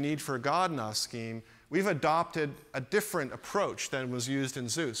 as you need for a Godunov scheme, we've adopted a different approach than was used in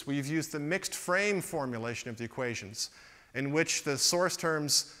Zeus. We've used the mixed frame formulation of the equations, in which the source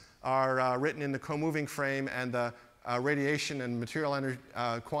terms are written in the co-moving frame, and the radiation and material energy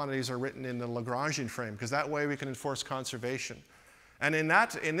quantities are written in the Lagrangian frame, because that way we can enforce conservation. And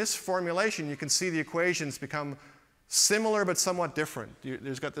in this formulation, you can see the equations become similar but somewhat different.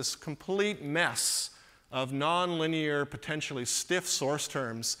 There's got this complete mess of nonlinear, potentially stiff source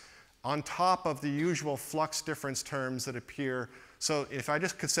terms on top of the usual flux difference terms that appear. So if I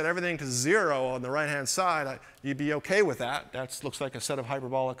just could set everything to 0 on the right-hand side, you'd be OK with that. That looks like a set of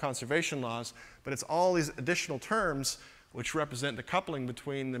hyperbolic conservation laws. But it's all these additional terms which represent the coupling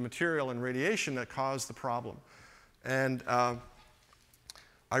between the material and radiation that cause the problem. And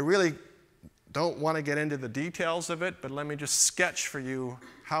I really don't want to get into the details of it, but let me just sketch for you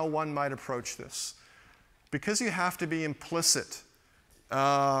how one might approach this. Because you have to be implicit,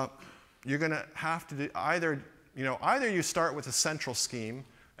 you're going to have to do either you start with a central scheme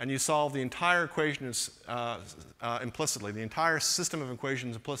and you solve the entire equation implicitly, the entire system of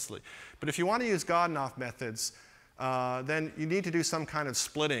equations implicitly. But if you want to use Godunov methods, then you need to do some kind of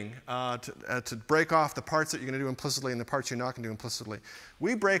splitting to break off the parts that you're going to do implicitly and the parts you're not going to do implicitly.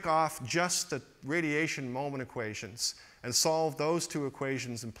 We break off just the radiation moment equations and solve those two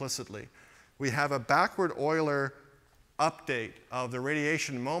equations implicitly. We have a backward Euler update of the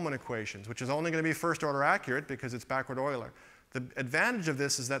radiation moment equations, which is only going to be first order accurate because it's backward Euler. The advantage of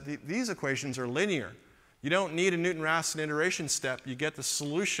this is that these equations are linear. You don't need a Newton-Raphson iteration step. You get the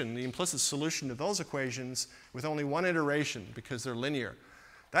solution, the implicit solution to those equations with only one iteration because they're linear.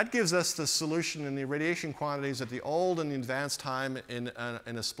 That gives us the solution in the radiation quantities at the old and the advanced time in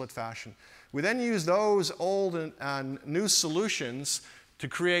a split fashion. We then use those old and new solutions to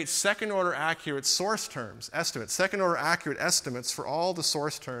create second-order accurate source terms, estimates, second-order accurate estimates for all the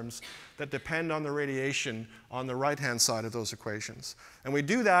source terms that depend on the radiation on the right-hand side of those equations. And we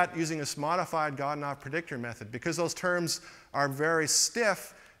do that using this modified Godunov predictor method. Because those terms are very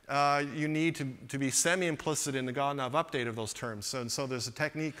stiff, you need to be semi-implicit in the Godunov update of those terms. So there's a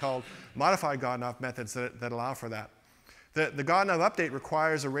technique called modified Godunov methods that allow for that. The Godunov update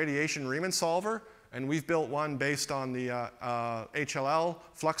requires a radiation Riemann solver, and we've built one based on the HLL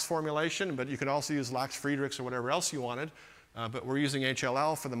flux formulation, but you could also use Lax-Friedrichs or whatever else you wanted. But we're using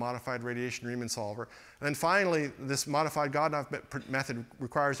HLL for the modified radiation Riemann solver. And then finally, this modified Godunov method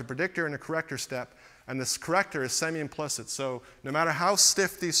requires a predictor and a corrector step, and this corrector is semi-implicit. So no matter how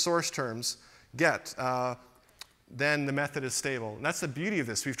stiff these source terms get, then the method is stable. And that's the beauty of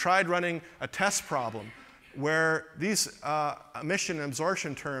this. We've tried running a test problem where these emission and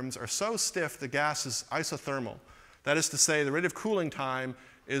absorption terms are so stiff the gas is isothermal. That is to say, the rate of cooling time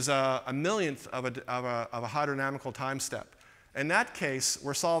is a millionth of a hydrodynamical time step. In that case,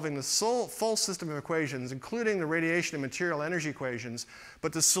 we're solving the full system of equations, including the radiation and material energy equations,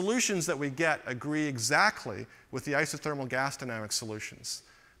 but the solutions that we get agree exactly with the isothermal gas dynamics solutions.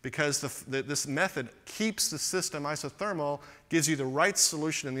 Because this method keeps the system isothermal, gives you the right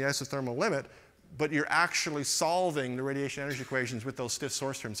solution in the isothermal limit, but you're actually solving the radiation energy equations with those stiff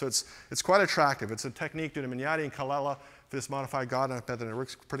source terms. So it's quite attractive. It's a technique due to Mignati and Colella for this modified Godunov method, and it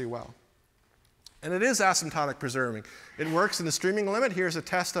works pretty well. And it is asymptotic preserving. It works in the streaming limit. Here's a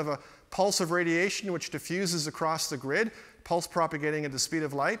test of a pulse of radiation which diffuses across the grid, pulse propagating at the speed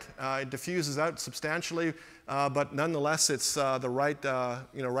of light. It diffuses out substantially, but nonetheless it's the right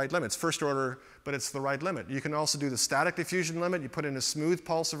limit. It's first order, but it's the right limit. You can also do the static diffusion limit. You put in a smooth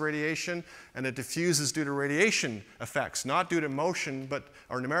pulse of radiation, and it diffuses due to radiation effects, not due to motion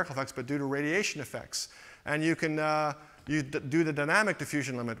or numerical effects, but due to radiation effects. And you can you do the dynamic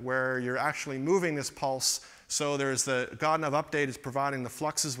diffusion limit, where you're actually moving this pulse. So there's the Godunov update is providing the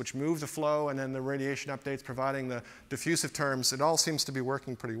fluxes which move the flow, and then the radiation update is providing the diffusive terms. It all seems to be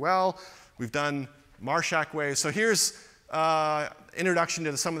working pretty well. We've done Marshak waves. So here's introduction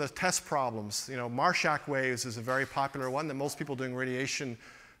to some of the test problems. Marshak waves is a very popular one that most people doing radiation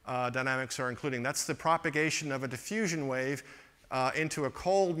dynamics are including. That's the propagation of a diffusion wave into a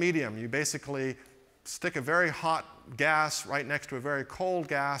cold medium. You basically stick a very hot gas right next to a very cold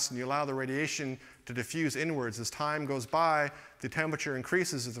gas, and you allow the radiation to diffuse inwards. As time goes by, the temperature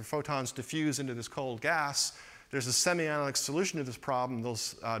increases as the photons diffuse into this cold gas. There's a semi-analytic solution to this problem,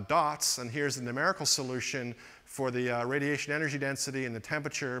 those dots, and here's the numerical solution for the radiation energy density and the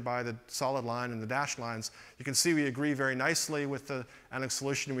temperature by the solid line and the dashed lines. You can see we agree very nicely with the analytic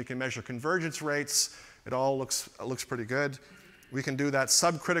solution. We can measure convergence rates. It all looks pretty good. We can do that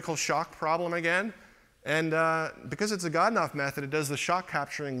subcritical shock problem again. And because it's a Godunov method, it does the shock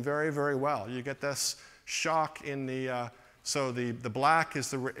capturing very, very well. You get this shock in the, so the black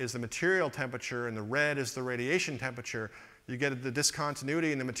is the material temperature, and the red is the radiation temperature. You get the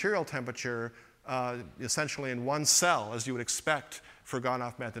discontinuity in the material temperature essentially in one cell, as you would expect for a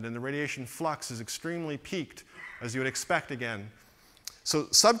Godunov method. And the radiation flux is extremely peaked, as you would expect again. So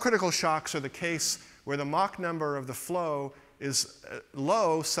subcritical shocks are the case where the Mach number of the flow is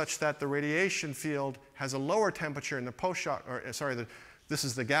low, such that the radiation field has a lower temperature in the post-shock, or sorry, this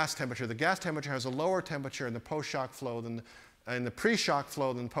is the gas temperature. The gas temperature has a lower temperature in the post-shock flow than in the pre-shock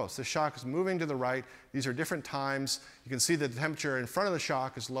flow than post. The shock is moving to the right. These are different times. You can see that the temperature in front of the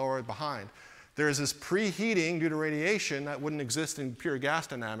shock is lower behind. There is this preheating due to radiation that wouldn't exist in pure gas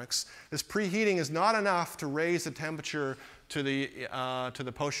dynamics. This preheating is not enough to raise the temperature to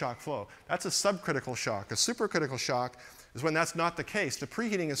the post-shock flow. That's a subcritical shock. A supercritical shock is when that's not the case. The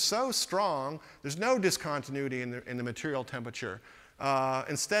preheating is so strong, there's no discontinuity in the material temperature.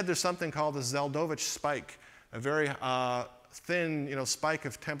 Instead, there's something called the Zeldovich spike, a very thin spike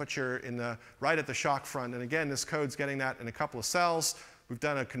of temperature right at the shock front. And again, this code's getting that in a couple of cells. We've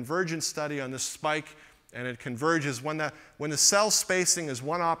done a convergence study on this spike, and it converges. When the cell spacing is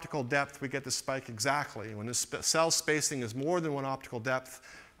one optical depth, we get the spike exactly. When the cell spacing is more than one optical depth,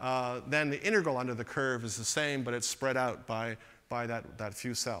 then the integral under the curve is the same, but it's spread out by that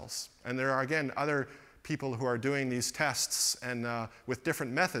few cells. And there are, again, other people who are doing these tests and with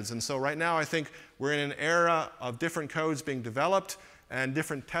different methods. And so right now, I think we're in an era of different codes being developed and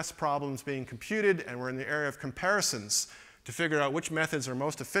different test problems being computed, and we're in the area of comparisons to figure out which methods are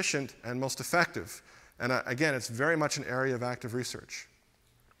most efficient and most effective. And again, it's very much an area of active research.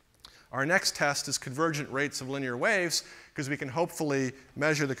 Our next test is convergent rates of linear waves, because we can hopefully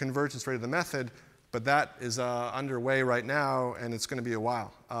measure the convergence rate of the method, but that is underway right now, and it's going to be a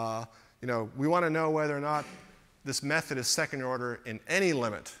while. We want to know whether or not this method is second order in any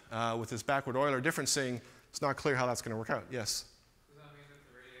limit. With this backward Euler differencing, it's not clear how that's going to work out. Yes? Does that mean that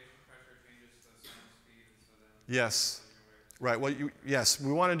the radiation pressure changes the sound speed, and so then... Yes. Right. Well, yes.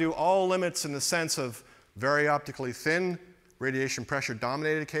 We want to do all limits in the sense of very optically thin radiation pressure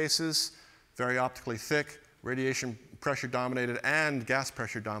dominated cases, very optically thick, radiation pressure dominated and gas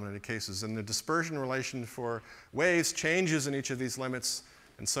pressure dominated cases. And the dispersion relation for waves changes in each of these limits,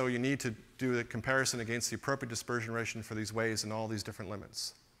 and so you need to do the comparison against the appropriate dispersion relation for these waves in all these different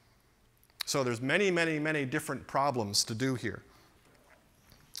limits. So there's many, many, many different problems to do here.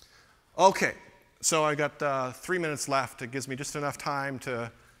 Okay, so I got 3 minutes left. It gives me just enough time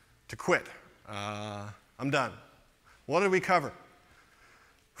to quit. I'm done. What did we cover?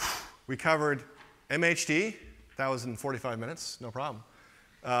 We covered MHD. That was in 45 minutes, no problem.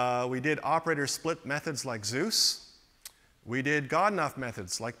 We did operator split methods like Zeus. We did Godenough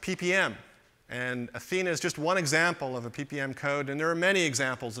methods like PPM. And Athena is just one example of a PPM code, and there are many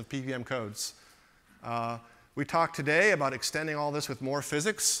examples of PPM codes. We talked today about extending all this with more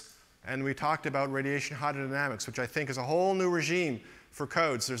physics, and we talked about radiation hydrodynamics, which I think is a whole new regime for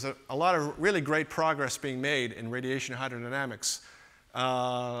codes. There's a lot of really great progress being made in radiation hydrodynamics.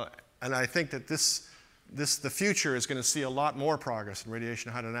 And I think that the future is going to see a lot more progress in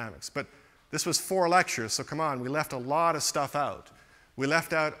radiation hydrodynamics. But this was 4 lectures, so come on, we left a lot of stuff out. We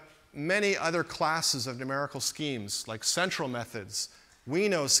left out many other classes of numerical schemes, like central methods,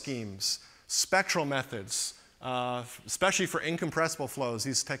 Weno schemes, spectral methods, especially for incompressible flows.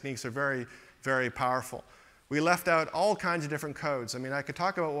 These techniques are very, very powerful. We left out all kinds of different codes. I mean, I could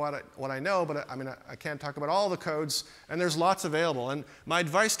talk about what I know, but I can't talk about all the codes, and there's lots available. And my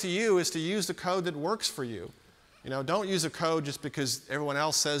advice to you is to use the code that works for you. You know, don't use a code just because everyone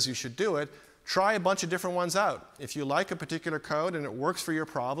else says you should do it. Try a bunch of different ones out. If you like a particular code and it works for your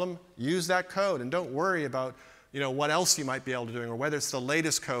problem, use that code, and don't worry about what else you might be able to do, or whether it's the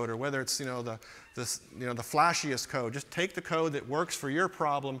latest code, or whether it's the flashiest code. Just take the code that works for your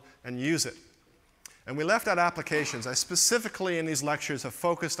problem and use it. And we left out applications. I specifically in these lectures have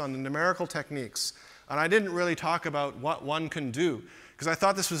focused on the numerical techniques, and I didn't really talk about what one can do, because I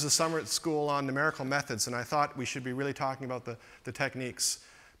thought this was a summer school on numerical methods, and I thought we should be really talking about the techniques.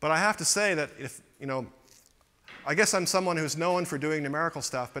 But I have to say that I guess I'm someone who's known for doing numerical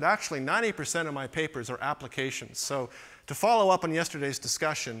stuff, but actually 90% of my papers are applications. So to follow up on yesterday's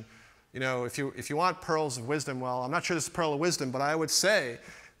discussion, if you want pearls of wisdom, well, I'm not sure this is a pearl of wisdom, but I would say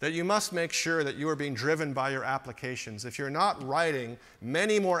that you must make sure that you are being driven by your applications. If you're not writing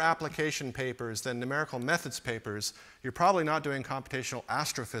many more application papers than numerical methods papers, you're probably not doing computational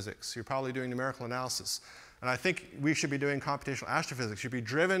astrophysics. You're probably doing numerical analysis. And I think we should be doing computational astrophysics. You should be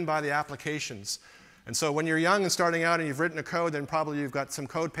driven by the applications. And so when you're young and starting out and you've written a code, then probably you've got some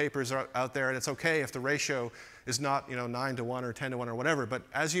code papers out there, and it's okay if the ratio is not 9 to 1 or 10 to 1 or whatever. But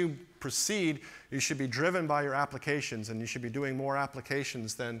as you proceed, you should be driven by your applications, and you should be doing more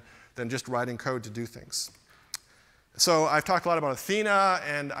applications than just writing code to do things. So I've talked a lot about Athena,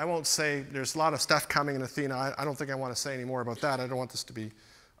 and I won't say there's a lot of stuff coming in Athena. I don't think I want to say any more about that. I don't want this to be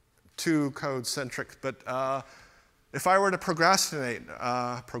too code-centric. But if I were to procrastinate,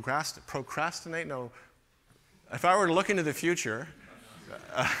 no. If I were to look into the future,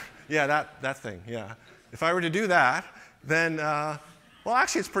 yeah, that thing, yeah. If I were to do that, then, well,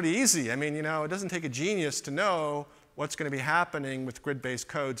 actually, it's pretty easy. I mean, it doesn't take a genius to know what's going to be happening with grid-based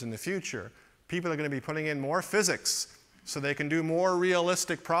codes in the future. People are going to be putting in more physics so they can do more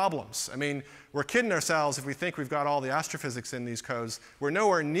realistic problems. I mean, we're kidding ourselves if we think we've got all the astrophysics in these codes. We're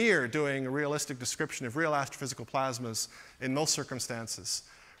nowhere near doing a realistic description of real astrophysical plasmas in most circumstances.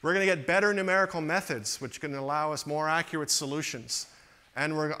 We're going to get better numerical methods, which can allow us more accurate solutions.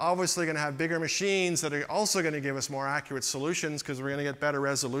 And we're obviously going to have bigger machines that are also going to give us more accurate solutions because we're going to get better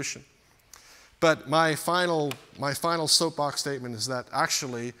resolution. But my final soapbox statement is that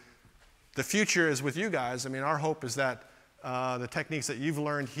actually the future is with you guys. I mean, our hope is that the techniques that you've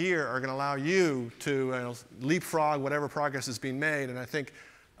learned here are going to allow you to leapfrog whatever progress is being made. And I think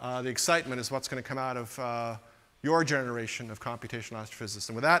the excitement is what's going to come out of your generation of computational astrophysicists.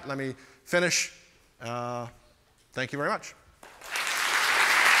 And with that, let me finish. Thank you very much.